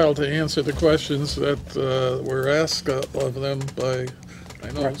quite a while to answer the questions that were asked of them by,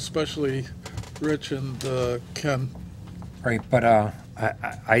 I know, especially Rich and Ken. Right, but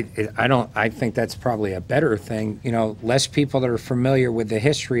I think that's probably a better thing. You know, less people that are familiar with the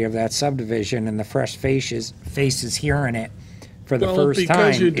history of that subdivision and the fresh faces hearing it for the first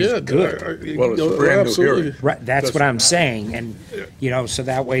time you is did. good. Well, it's a brand new hearing. Right, that's what I'm saying, and so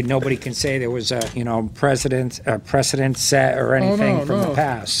that way nobody can say there was a precedent set or anything from the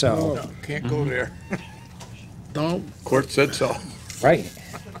past. So No, can't go there. Don't. Court said so. Right.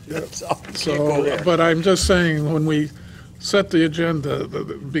 So, but I'm just saying, when we set the agenda,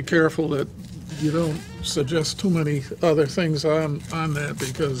 be careful that you don't suggest too many other things on that,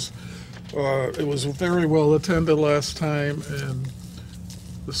 because it was very well attended last time, and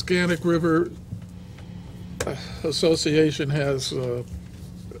the Scannick River Association has an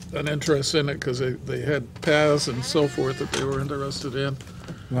interest in it because they had paths and so forth that they were interested in.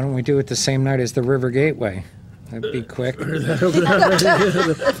 Why don't we do it the same night as the River Gateway? That'd be quick. Well,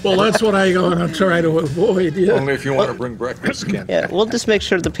 that's what I'm going to try to avoid. Yeah. Only if you want to bring breakfast, Ken. Yeah, we'll just make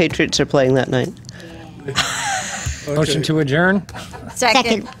sure the Patriots are playing that night. Motion to adjourn?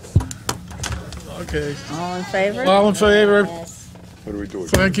 Second. Okay. All in favor? All in favor? What do we do?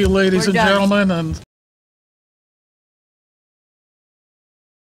 Thank you, ladies and gentlemen, and